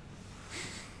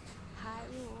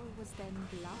 Hyrule was then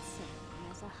blossoming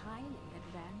as a highly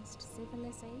advanced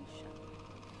civilization.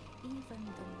 Even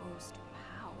the most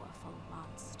powerful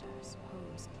monsters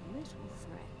posed little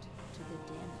threat to the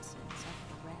denizens of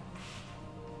the realm.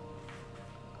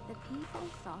 The people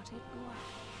thought it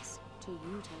wise to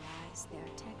utilize their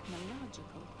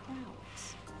technological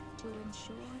prowess to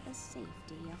ensure the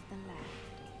safety of the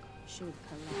land, should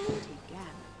Calamity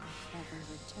Ganon ever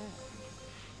return.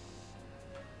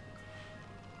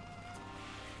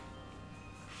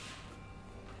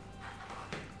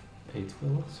 8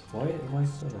 pillars? Why 8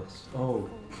 pillars? Oh.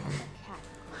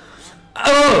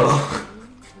 Oh!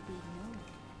 To be known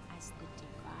as the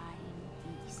Divine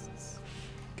Beasts.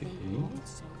 Okay. They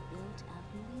also built a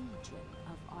legion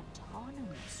of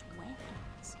autonomous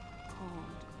weapons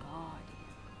called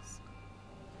Guardians.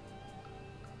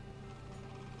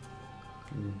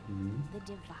 The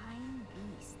Divine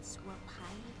Beasts were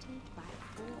piloted by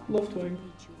 4 Loftwing.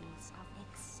 individuals of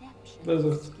exceptional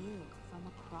Desert. skill from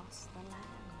across the land.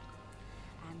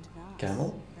 And thus, Camel?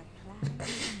 the plan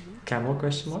to Camel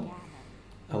question mark? Ganon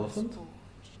Elephant? was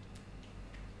forged.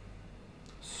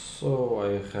 So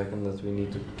I reckon that we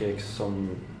need to kick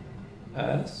some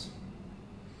ass.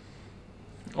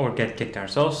 Or get kicked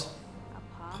ourselves.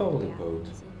 Upon Holy Ganon's boat.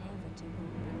 inevitable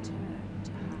return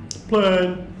to Hyrule, Plan.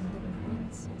 the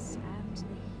princess and the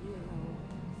hero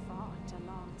fought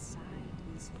alongside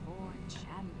these 4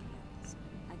 champions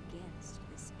against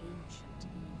this ancient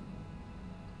evil.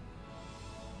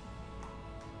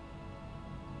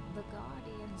 The Guardians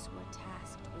guardians were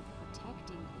tasked with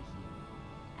protecting the hero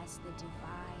as the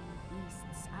divine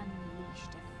beasts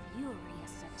unleashed a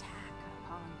furious attack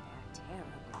upon their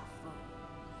terrible foe.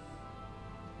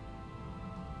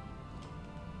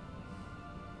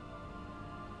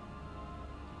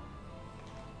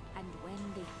 And when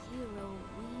the hero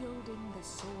wielding the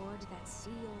sword that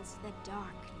seals the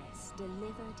darkness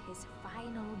delivered his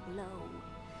final blow,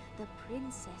 the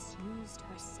princess used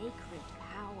her sacred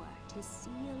power to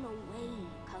seal away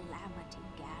Calamity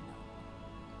Ganon.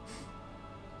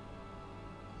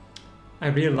 I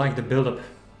really like the build-up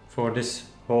for this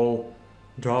whole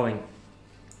drawing.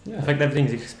 Yeah. In fact, everything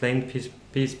is explained piece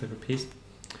by piece.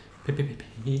 That's pretty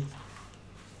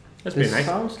This nice.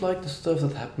 sounds like the stuff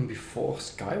that happened before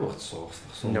Skyward Sword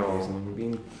for some No. reason. We've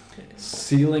been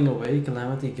sealing away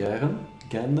Calamity Ganon.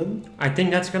 I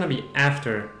think that's gonna be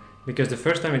after, because the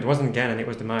first time it wasn't Ganon, it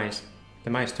was the mice. The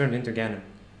mice turned into Ganon.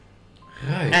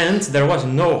 Right. And there was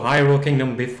no Hyrule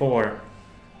Kingdom before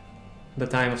the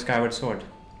time of Skyward Sword.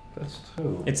 That's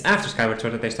true. It's after Skyward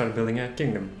Sword that they started building a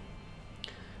kingdom.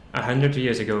 100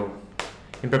 years ago.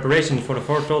 In preparation for the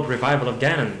foretold revival of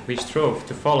Ganon, we strove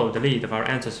to follow the lead of our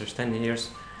ancestors 10,000 years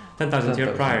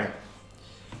prior.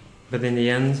 But in the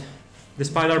end,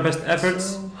 despite our best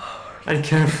efforts and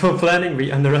careful planning,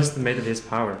 we underestimated his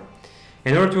power.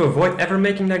 In order to avoid ever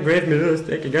making that grave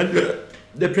mistake again,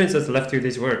 the princess left you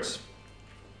these words.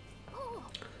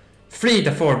 Free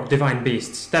the 4 divine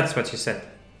beasts, that's what she said.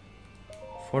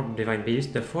 4 divine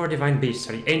beasts? The 4 divine beasts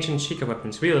are the ancient Sheikah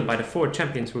weapons wielded by the 4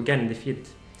 champions who Ganon defeated.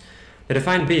 The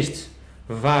divine beast,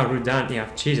 Va-Rudan, yeah,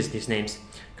 Jesus, these names,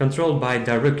 controlled by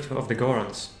Daruk of the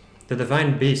Gorons. The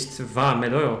divine beast,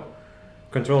 Va-Medoyo,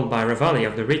 controlled by Revali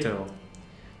of the Rito.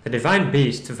 The divine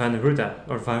beast, Va-Ruta,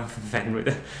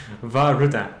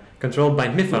 controlled by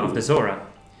Mifa of the Zora.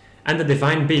 And the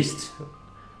divine beast,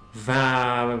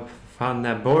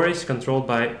 Vanaboris, controlled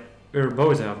by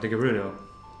Urbosa of the Gerudo.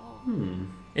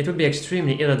 It would be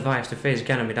extremely ill-advised to face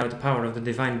Ganon without the power of the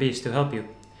divine beast to help you.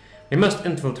 You must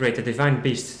infiltrate the divine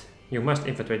beasts. You must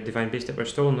infiltrate the divine beasts that were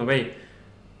stolen away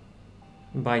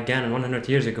by Ganon 100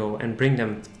 years ago and bring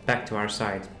them back to our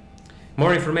side.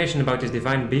 More information about these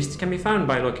divine beasts can be found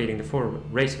by locating the 4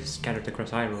 races scattered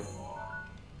across Hyrule.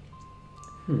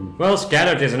 Well,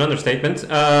 scattered is an understatement.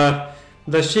 The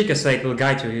Sheikah site will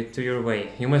guide you to your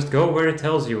way. You must go where it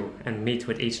tells you and meet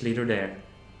with each leader there.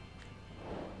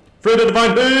 Free the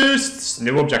divine beasts!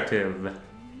 New objective.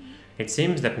 It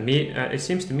seems to me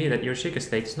that your Sheikah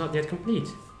slate is not yet complete.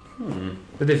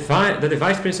 The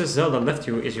device Princess Zelda left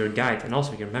you is your guide and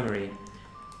also your memory.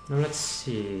 Now let's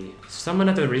see. Someone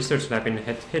at the research lab in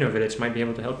Heteno Village might be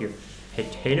able to help you.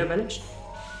 Heteno Village?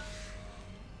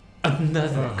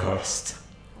 Another quest.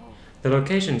 The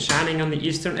location shining on the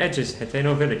eastern edge is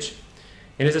Heteno Village.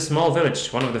 It is a small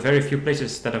village, one of the very few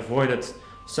places that avoided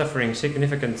suffering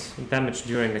significant damage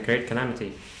during the Great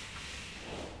Calamity.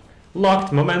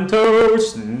 Locked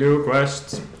mementos, new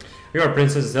quests. You are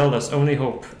Princess Zelda's only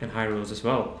hope, and Hyrule's as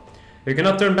well. You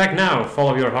cannot turn back now.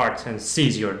 Follow your heart and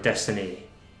seize your destiny.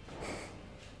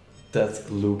 That's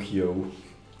Lucio.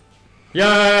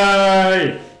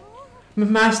 Yay!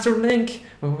 Master Link!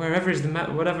 Whatever is the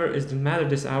matter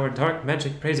this hour, dark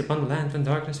magic preys upon the land when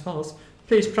darkness falls.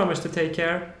 Please promise to take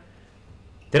care.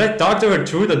 Did I talk to her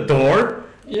through the door?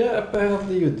 Yeah,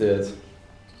 apparently you did.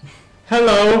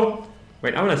 Hello!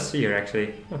 Wait, I want to see her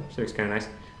actually. Oh, she looks kind of nice.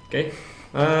 Okay.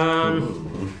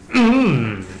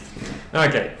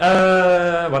 Okay.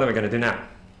 What are we gonna do now?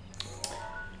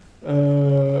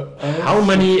 How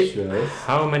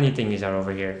many thingies are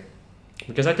over here?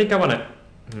 Because I think I wanna.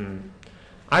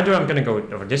 Either I'm gonna go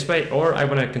over this way, or I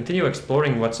wanna continue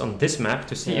exploring what's on this map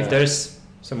to see if there's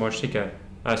some more Sheikah,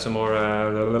 some more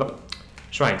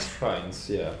shrines. Shrines,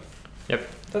 yeah. Yep.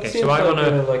 That okay, seems so I like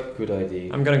wanna. a good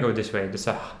idea. I'm gonna go this way. The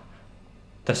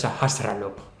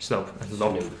Sahasra slope.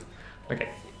 Okay.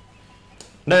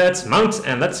 Let's mount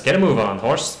and let's get a move on,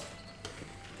 horse.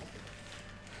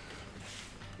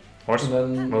 Horse, And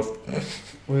then, move.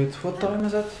 wait, what time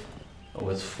is it? Oh,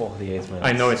 it's 48 minutes.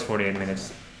 I know it's 48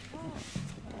 minutes.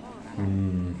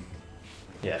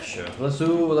 Yeah, sure. Let's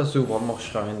do one more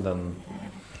shrine, then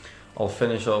I'll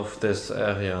finish off this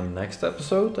area next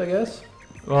episode, I guess.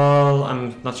 Well,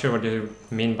 I'm not sure what you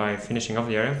mean by finishing off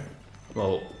the area.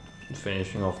 Well,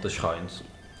 finishing off the shrines.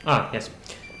 Ah, yes.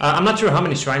 I'm not sure how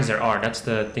many shrines there are. That's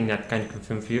the thing that kind of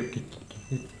confuses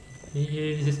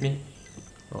Is this me?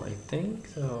 Well, I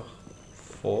think there are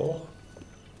 4.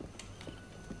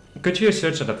 Could you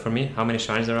search it up for me, how many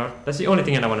shrines there are? That's the only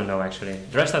thing I want to know, actually.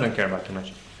 The rest I don't care about too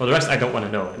much. Well, the rest I don't want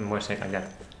to know, I'm more saying like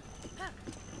that.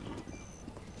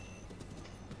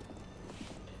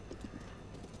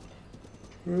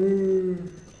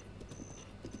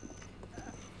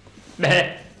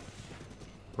 Meh.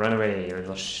 Run away, you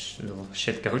little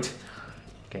shit goat.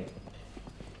 Okay.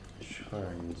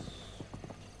 Shrines.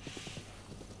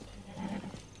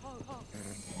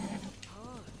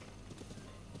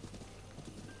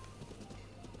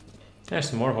 There's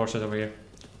some more horses over here.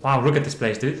 Wow, look at this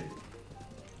place, dude.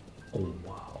 Oh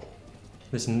wow.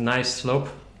 This nice slope.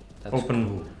 That's Open,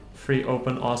 cool. free,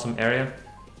 open, awesome area.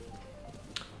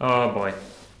 Oh boy.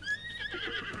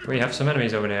 We have some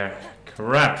enemies over there.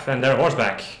 Crap, and they're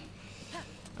horseback.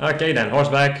 Okay then,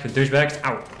 horseback, douchebags.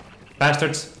 Ow.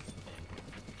 Bastards.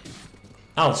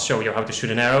 I'll show you how to shoot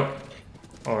an arrow.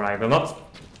 Or I will not.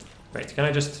 Wait, can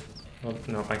I just... Oh,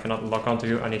 no, I cannot lock onto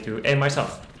you. I need to aim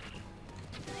myself.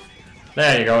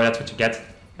 There you go, that's what you get,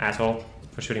 asshole,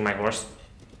 for shooting my horse.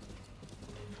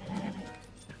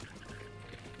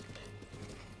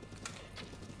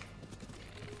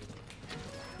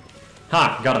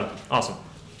 Ha! Got him. Awesome.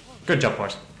 Good job,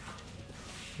 horse.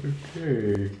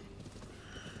 Okay.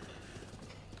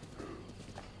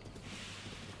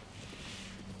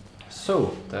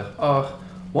 So, there are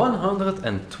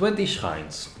 120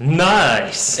 shrines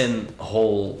Nice! in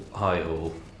whole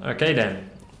Hyrule. Okay then.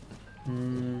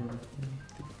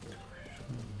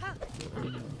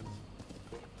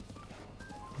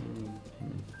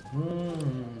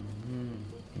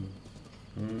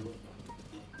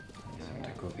 The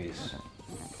cookies.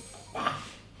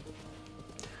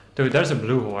 Dude, there's a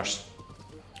blue horse.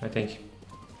 I think.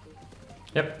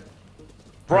 Yep.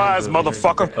 Surprise,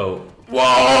 motherfucker! Oh. Whoa!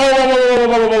 Whoa! Whoa!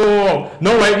 Whoa! Whoa! Whoa! Whoa!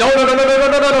 No way! No! No! No! No! No!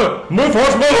 No! No! No! Move,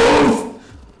 horse! Move!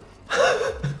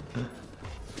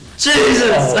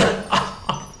 Jesus!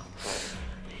 Oh.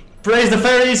 Praise the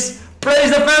fairies! Praise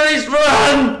the fairies!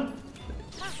 Run!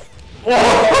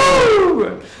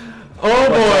 Whoa! Oh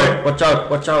boy! Watch out!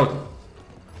 Watch out!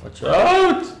 Watch out!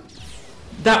 Out!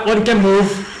 That one can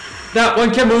move. That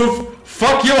one can move.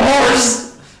 Fuck your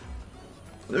horse!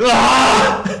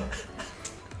 Ah!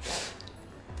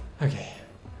 Okay.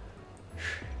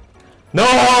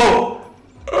 No!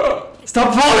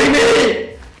 Stop following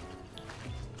me!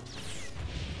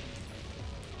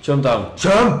 Jump down!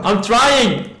 Jump! I'm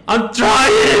trying! I'm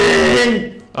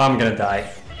trying! I'm gonna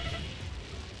die.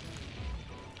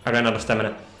 I ran out of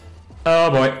stamina.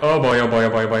 Oh boy, oh boy, oh boy, oh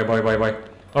boy, oh boy, oh boy, oh boy, oh boy.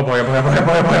 Oh boy, oh boy, oh boy, oh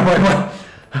boy, oh boy, oh boy, oh boy.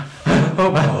 Oh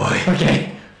boy.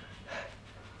 Okay.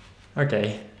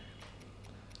 Okay.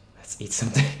 Let's eat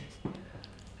something.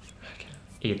 Okay.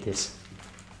 Eat this.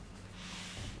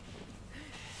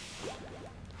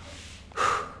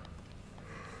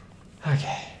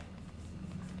 Okay.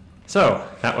 So,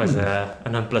 that was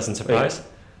an unpleasant surprise.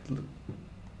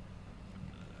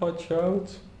 Watch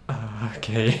out!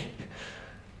 Okay.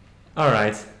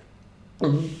 Alright.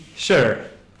 Sure.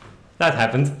 That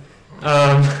happened.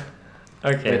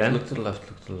 Okay Wait, then. look to the left,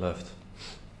 look to the left.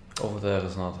 Over there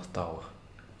is another tower.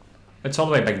 It's all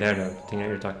the way back there, the thing that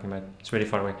you're talking about. It's really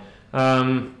far away.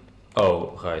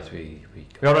 Oh, right, we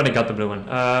already got the blue one.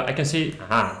 I can see...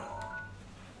 Aha.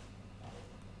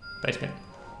 Basement.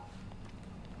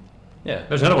 Yeah.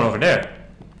 There's another one over there.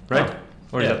 Right? Oh,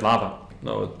 Or is yeah. that lava?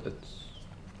 No, it's...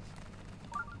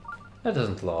 That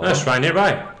isn't lava. A shrine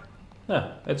nearby.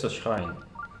 Yeah, it's a shrine.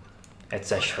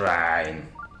 It's a shrine.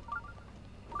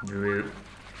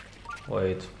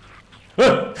 Wait.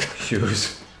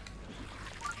 Shoes.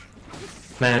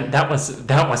 Man, that was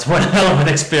one hell of an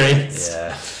experience.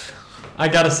 Yeah. I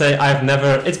gotta say, I've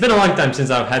never... It's been a long time since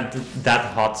I've had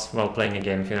that hot while playing a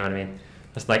game, if you know what I mean.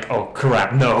 It's like, oh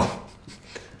crap, no.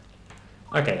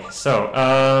 Okay, so,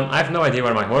 I have no idea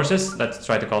where my horse is. Let's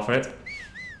try to call for it.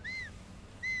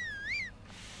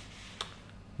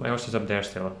 My horse is up there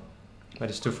still. But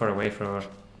it's too far away for...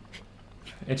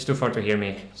 It's too far to hear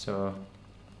me, so...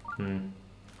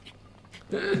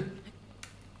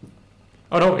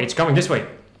 Oh no, it's coming this way.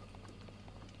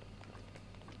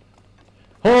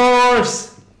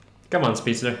 Horse! Come on,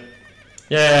 Speedster.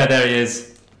 Yeah, there he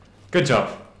is. Good job.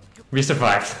 We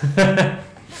survived.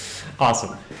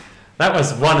 Awesome. That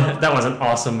was an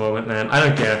awesome moment, man. I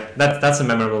don't care. That's a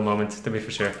memorable moment, to be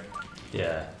for sure.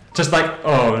 Yeah. Just like,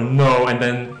 oh no, and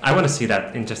then I want to see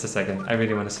that in just a second. I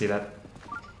really want to see that.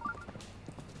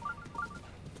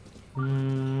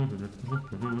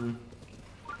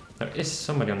 There is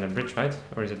somebody on the bridge, right?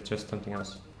 Or is it just something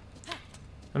else?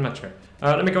 I'm not sure.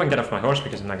 Let me go and get off my horse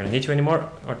because I'm not going to need you anymore,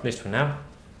 or at least for now.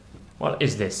 What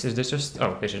is this? Is this just...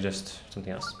 Oh, this is just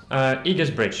something else. Aegis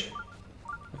Bridge.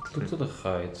 Look to the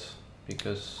right,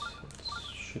 because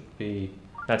it should be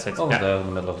That's it. over Yeah. there in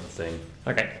the middle of the thing.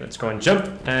 Okay, let's go and jump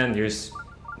and use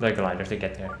the glider to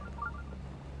get there.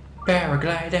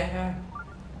 Paraglider!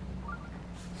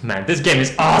 Man, this game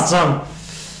is awesome!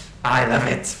 I love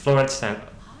it. Florid sand.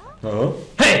 Oh?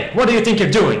 Hey, what do you think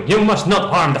you're doing? You must not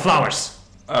harm the flowers.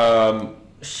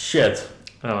 Shit.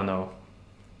 Oh no.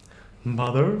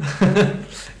 Mother?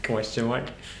 Question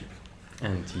mark.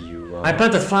 And you I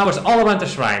planted flowers all around the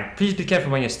shrine. Please be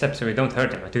careful when you step so you don't hurt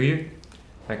them, do you?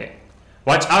 Okay.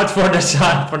 Watch out for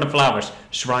the flowers.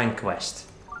 Shrine quest.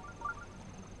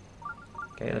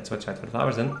 Okay, let's watch out for the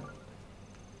flowers then.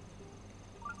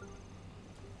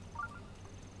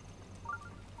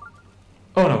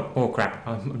 Oh no, oh crap.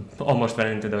 I almost ran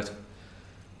into those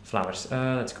flowers.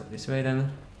 Let's go this way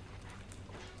then.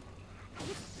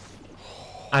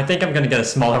 I think I'm gonna get a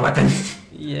smaller weapon.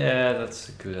 Yeah, that's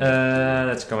a good idea.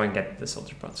 Let's go and get the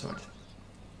soldier broadsword.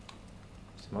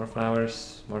 Some more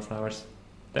flowers, more flowers.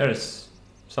 There is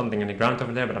something in the ground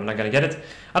over there, but I'm not gonna get it.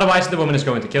 Otherwise, the woman is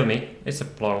going to kill me. It's a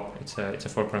plow. It's a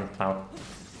 4-pronged plow.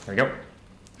 There we go.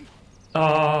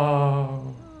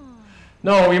 Oh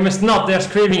no! You must not! They're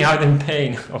screaming out in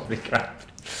pain. Holy crap!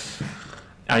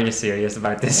 Are you serious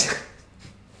about this?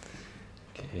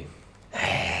 Okay.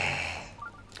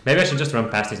 Maybe I should just run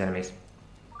past these enemies.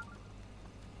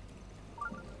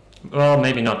 Well,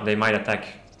 maybe not. They might attack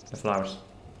the flowers.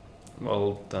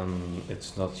 Well, then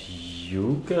it's not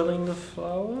you killing the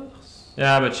flowers?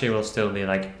 Yeah, but she will still be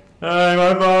like, hey,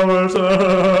 my flowers!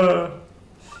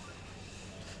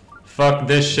 Fuck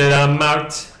this shit, I'm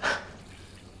out!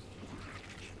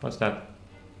 What's that?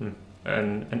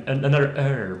 Another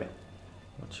herb.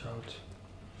 Watch out.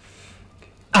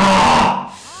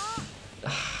 Ah!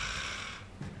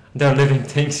 They're living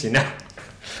things, you know.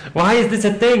 Why is this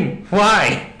a thing?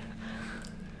 Why?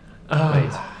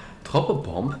 Wait. Drop a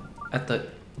bomb at the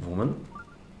woman.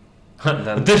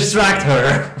 Then Distract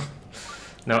her!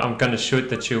 No, I'm gonna shoot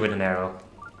the shoe with an arrow.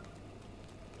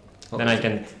 well, Then I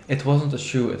can... It wasn't a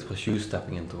shoe, it was you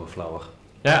stepping into a flower.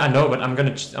 Yeah, I know, but I'm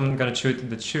gonna shoot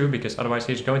the shoe because otherwise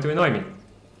he's going to annoy me.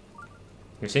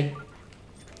 You see?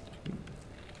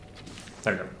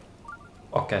 There we go.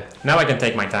 Okay. Now I can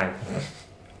take my time.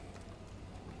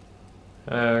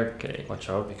 Okay. Watch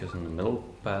out, because in the middle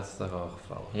path there are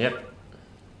flowers. Yep.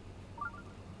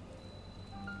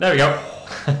 There we go.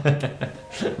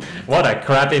 What a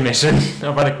crappy mission.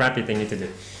 Or what a crappy thing to do.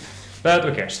 But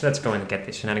who cares? Let's go and get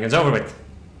these shenanigans over with.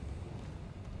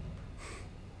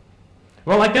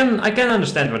 Well, I can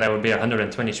understand why there would be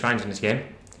 120 shrines in this game.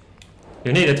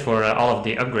 You need it for all of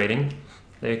the upgrading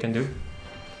that you can do.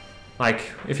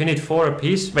 Like, if you need 4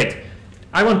 apiece... Wait,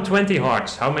 I want 20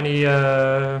 hearts. How many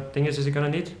things is it gonna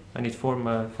need? I need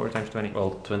 4 times 20.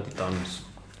 Well, 20 times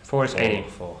 4 is 80.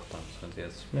 4 times 20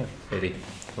 is... Yeah, 80.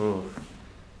 Ooh,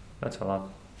 that's a lot.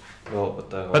 Well,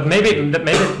 But maybe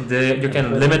you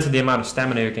can limit the amount of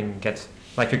stamina you can get.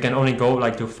 Like you can only go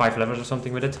like do 5 levels or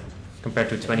something with it, compared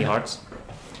to 20 hearts.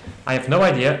 I have no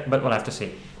idea, but we'll have to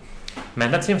see. Man,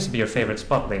 that seems to be your favorite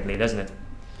spot lately, doesn't it?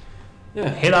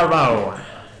 Yeah. Hilarao!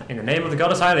 In the name of the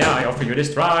goddess Hylia, I offer you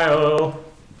this trial!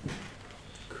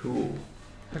 Cool.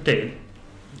 Okay.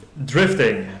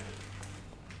 Drifting.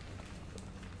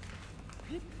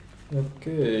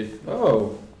 Okay.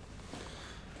 Oh.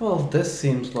 Well, this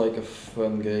seems like a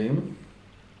fun game.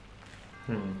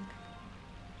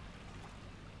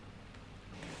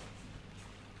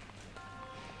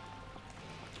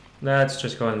 Let's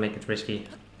just go and make it risky.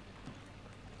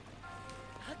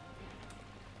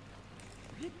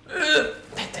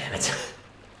 Damn it.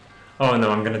 Oh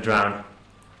no, I'm gonna drown.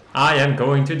 I am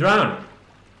going to drown.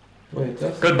 Wait,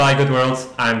 that's... Goodbye, good world.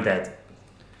 I'm dead.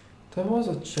 There was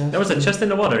a chest. There was a chest in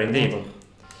the water, indeed.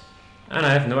 And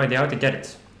I have no idea how to get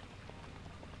it.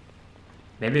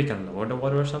 Maybe you can lower the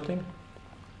water or something?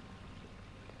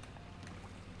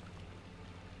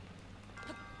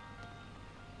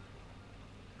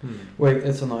 Wait,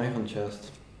 it's an iron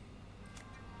chest.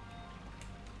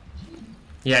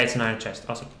 Yeah, it's an iron chest.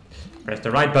 Awesome. Press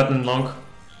the right button, Long.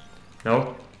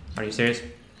 No? Are you serious?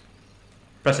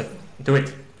 Press it. Do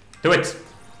it. Do it.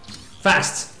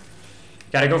 Fast.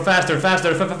 Gotta go faster,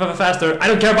 faster, faster. I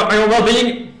don't care about my own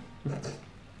well-being.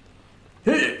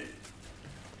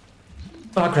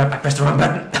 Oh crap, I pressed the wrong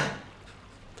button.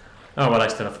 Oh well, I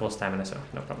still have full stamina, so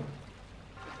no problem.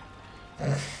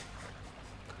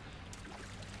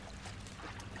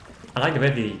 I like the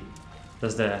way he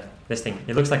does this thing.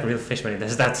 It looks like a real fish when he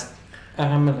does that.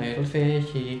 I'm a little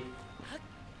fishy.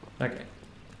 Okay.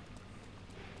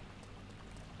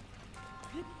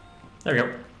 There we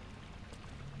go.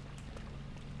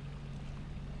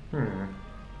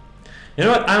 You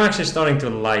know what? I'm actually starting to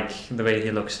like the way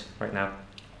he looks right now.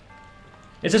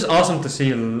 It's just awesome to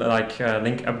see like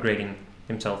Link upgrading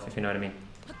himself, if you know what I mean.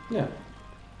 Yeah.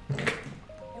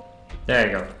 There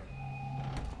you go.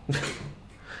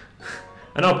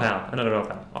 An opal, another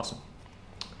opal, awesome.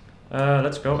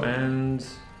 Let's go and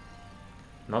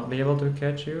not be able to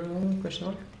catch you, question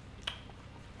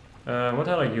mark? What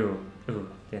hell are you? Ooh,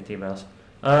 TNT bells.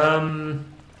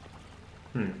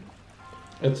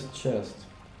 It's a chest.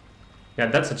 Yeah,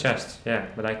 that's a chest, yeah,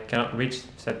 but I cannot reach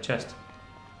said chest.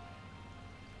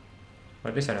 Or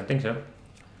at least I don't think so.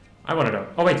 I wanna know.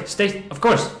 Oh wait, stay, of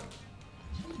course!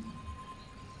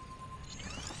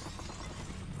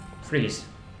 Freeze.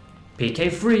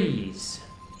 PK freeze!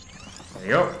 There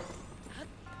you go.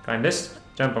 Climb this,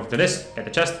 jump over to this, get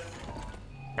the chest.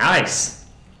 Nice!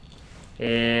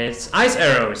 It's ice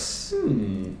arrows!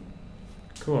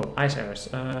 Cool, ice arrows.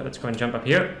 Let's go and jump up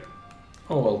here.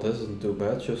 Oh well, this isn't too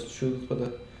bad. Just shoot it with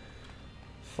a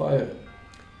fire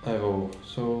arrow,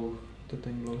 so the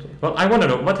thing blows up. Well, I wanna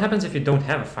know, what happens if you don't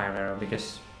have a fire arrow?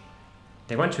 Because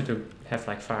they want you to have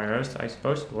like fire arrows, I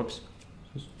suppose. Whoops.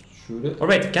 Just shoot it. Or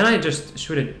wait, can I just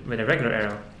shoot it with a regular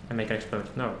arrow and make it explode?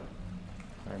 No.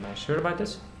 Am I sure about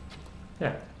this?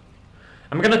 Yeah.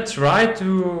 I'm gonna try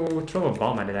to throw a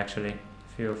bomb at it actually,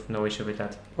 if you have no issue with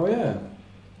that. Oh yeah.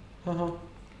 Haha.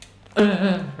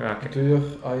 Okay. Do your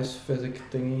ice physics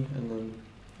thingy and then...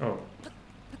 Oh.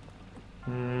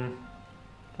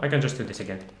 I can just do this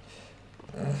again.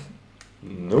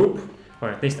 Nope. Or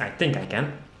at least I think I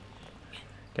can.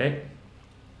 Okay.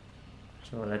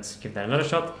 So let's give that another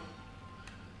shot.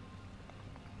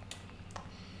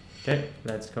 Okay,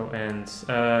 let's go and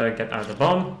get out the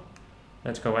bomb.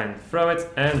 Let's go and throw it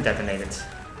and detonate it.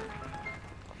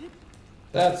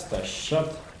 That's the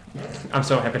shot. I'm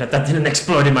so happy that that didn't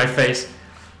explode in my face.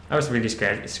 I was really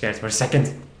scared for a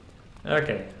second.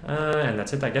 Okay, and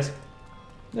that's it, I guess.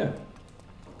 Yeah.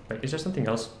 Wait, is there something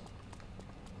else?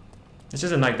 This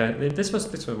isn't like that. This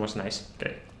was nice.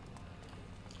 Okay.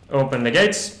 Open the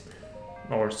gates,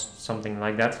 or something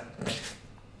like that.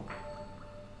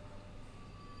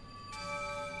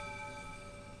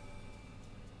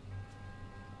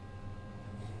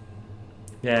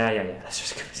 Yeah. Let's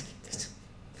just go skip this.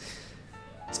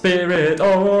 Spirit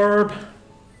orb.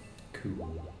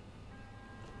 Cool.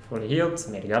 Fully healed.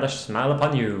 May the goddess smile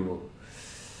upon you.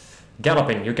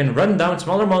 Galloping. You can run down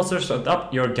smaller monsters and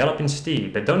up your galloping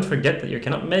steed, but don't forget that you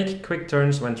cannot make quick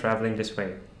turns when traveling this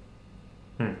way.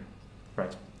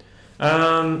 Right.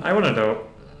 I wanna know.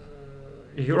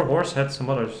 Your horse had some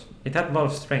others. It had a lot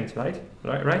of strength, right?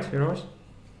 Right, your horse?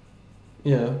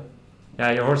 Yeah.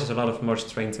 Yeah, your horse has a lot of more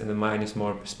strength and the mine is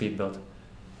more speed build.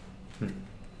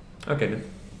 Okay then.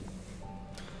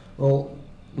 Well,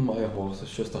 my horse is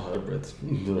just a hybrid.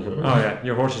 Oh yeah,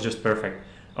 your horse is just perfect.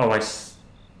 Oh,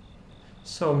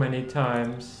 so many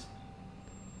times.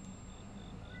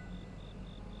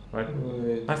 What?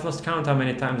 Wait. I've lost count how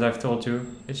many times I've told you.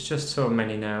 It's just so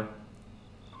many now.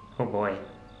 Oh boy.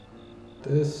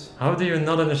 This. How do you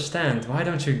not understand? Why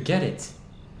don't you get it?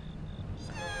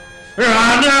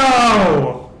 Ah,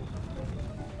 no!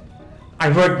 I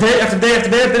work day after day after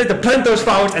day after day to plant those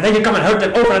flowers and then you come and hurt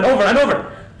them over and over and over!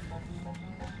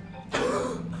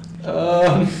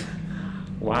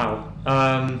 Wow.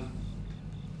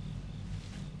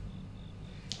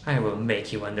 I will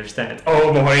make you understand.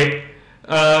 Oh boy!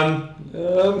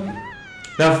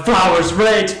 The flowers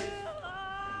rage!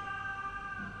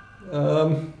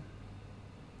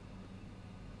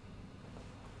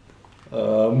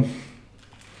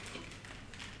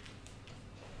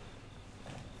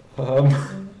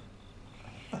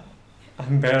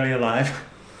 I'm barely alive.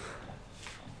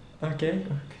 Okay.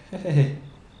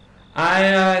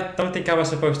 I don't think I was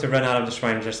supposed to run out of the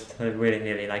shrine just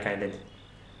willy-nilly like I did.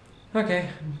 Okay.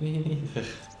 Me neither.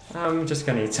 I'm just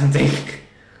gonna eat something.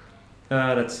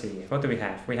 Let's see. What do we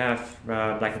have? We have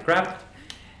blackened crab.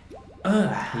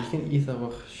 We can eat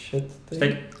our shit thing.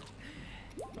 Steak.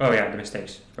 Oh yeah, the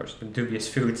mistakes. Of course, the dubious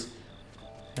foods.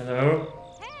 Hello?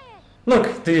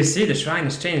 Look, do you see? The shrine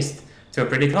has changed to a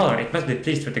pretty color. It must be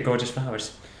pleased with the gorgeous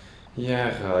flowers.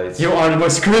 Yeah, right. You are the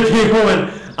most creepy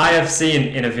woman I have seen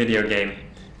in a video game.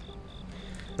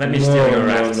 Let me steal your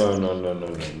raft.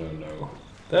 No.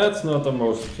 That's not the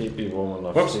most creepy woman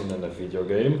I've Whoops. seen in a video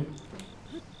game.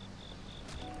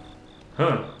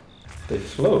 Huh. They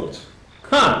float.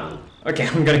 Huh. Okay,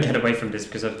 I'm gonna get away from this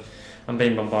because I'm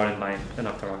being bombarded by an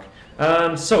Octorok.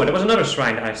 So, there was another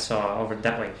shrine that I saw over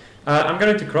that way. I'm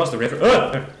going to cross the river.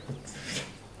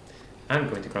 I'm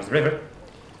going to cross the river.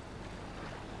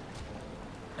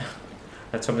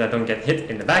 Let's hope that I don't get hit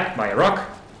in the back by a rock.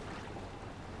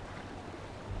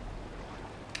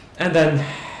 And then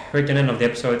we can end off the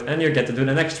episode and you get to do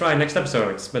the next try next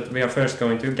episodes. But we are first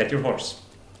going to get your horse.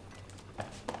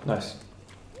 Nice.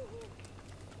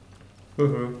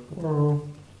 Woohoo.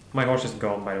 My horse is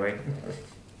gone, by the way.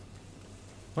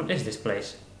 What is this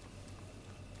place?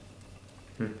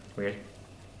 Weird.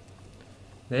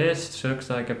 This looks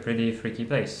like a pretty freaky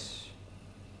place.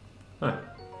 Huh.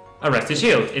 A rusty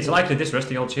shield. It's likely this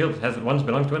rusty old shield has once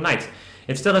belonged to a knight.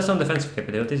 It still has some defensive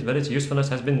capabilities, but its usefulness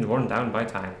has been worn down by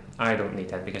time. I don't need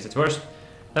that because it's worse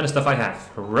than the stuff I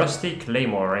have. Rusty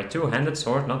Claymore, a two-handed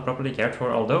sword not properly cared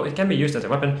for. Although it can be used as a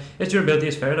weapon, its durability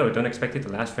is fair low. Don't expect it to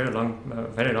last very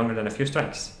longer than a few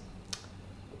strikes.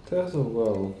 There's a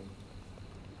well.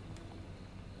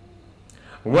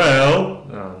 Well,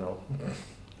 oh no,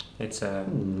 it's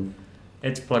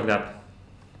it's plugged up.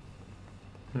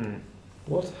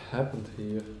 What happened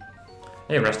here?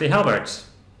 Hey, rusty halberds.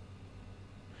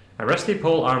 A rusty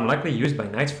pole arm likely used by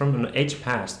knights from an age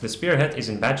past. The spearhead is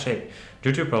in bad shape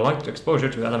due to prolonged exposure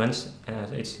to elements,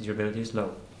 as its durability is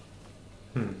low.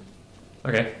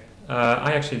 Okay.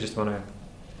 I actually just wanna.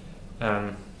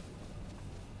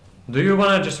 Do you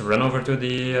wanna just run over to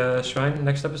the shrine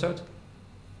next episode?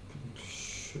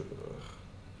 Sure.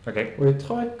 Okay. We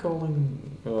tried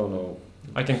calling. Oh no.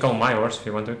 I can call my horse if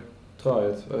you want to. Try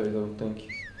it. I don't think.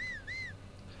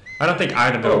 I don't think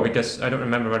either though, because I don't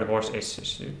remember where the horse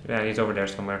is. Yeah, he's over there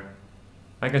somewhere.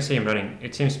 I can see him running.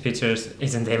 It seems Peters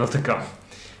isn't able to come.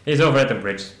 He's over at the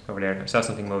bridge over there. I saw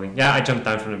something moving. Yeah, I jumped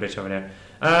down from the bridge over there.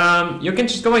 You can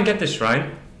just go and get this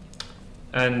shrine.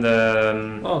 And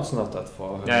oh, it's not that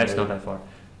far. yeah, it's not that far.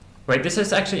 Wait, this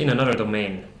is actually in another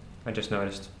domain. I just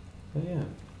noticed. Oh, yeah.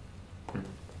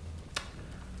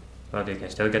 Well, you can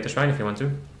still get the shrine if you want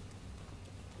to.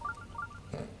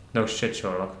 No shit,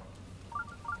 Sherlock.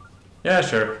 Yeah,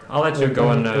 sure. I'll let you go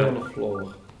and. On the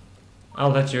floor. I'll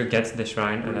let you get the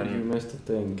shrine and You then. missed the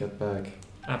thing. Get back.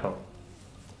 Apple.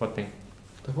 What thing?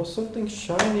 There was something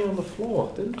shiny on the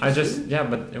floor, didn't you? I just. see? Yeah,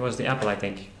 but it was the apple, I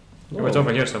think. No. It was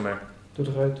over here somewhere. To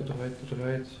the right, to the right, to the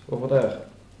right. Over there.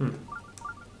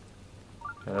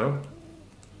 Hello?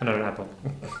 Another apple.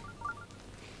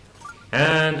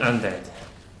 And undead.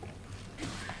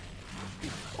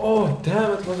 Oh,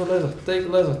 damn, it was a lizard. Take the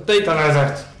lizard. Take the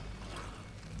lizard!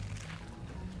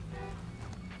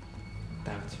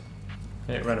 Damn it.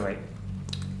 Hey, run away.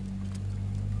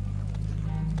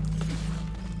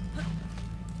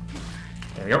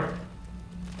 There we go.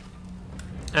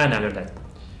 And now they're dead.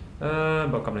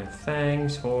 Bokoblin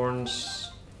fangs,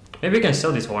 horns. Maybe we can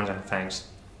sell these horns and fangs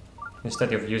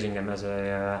instead of using them as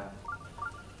a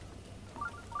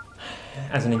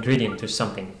as an ingredient to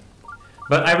something.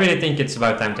 But I really think it's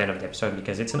about time to end of the episode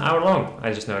because it's an hour long.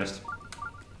 I just noticed.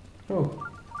 Oh,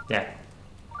 Yeah.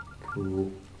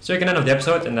 cool. So you can end of the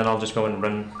episode and then I'll just go and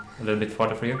run a little bit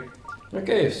further for you.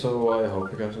 Okay, so I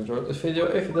hope you guys enjoyed this video.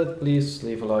 If you did, please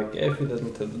leave a like. If you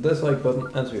didn't, hit the dislike button.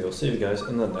 And we will see you guys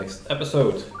in the next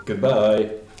episode.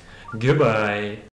 Goodbye. Goodbye.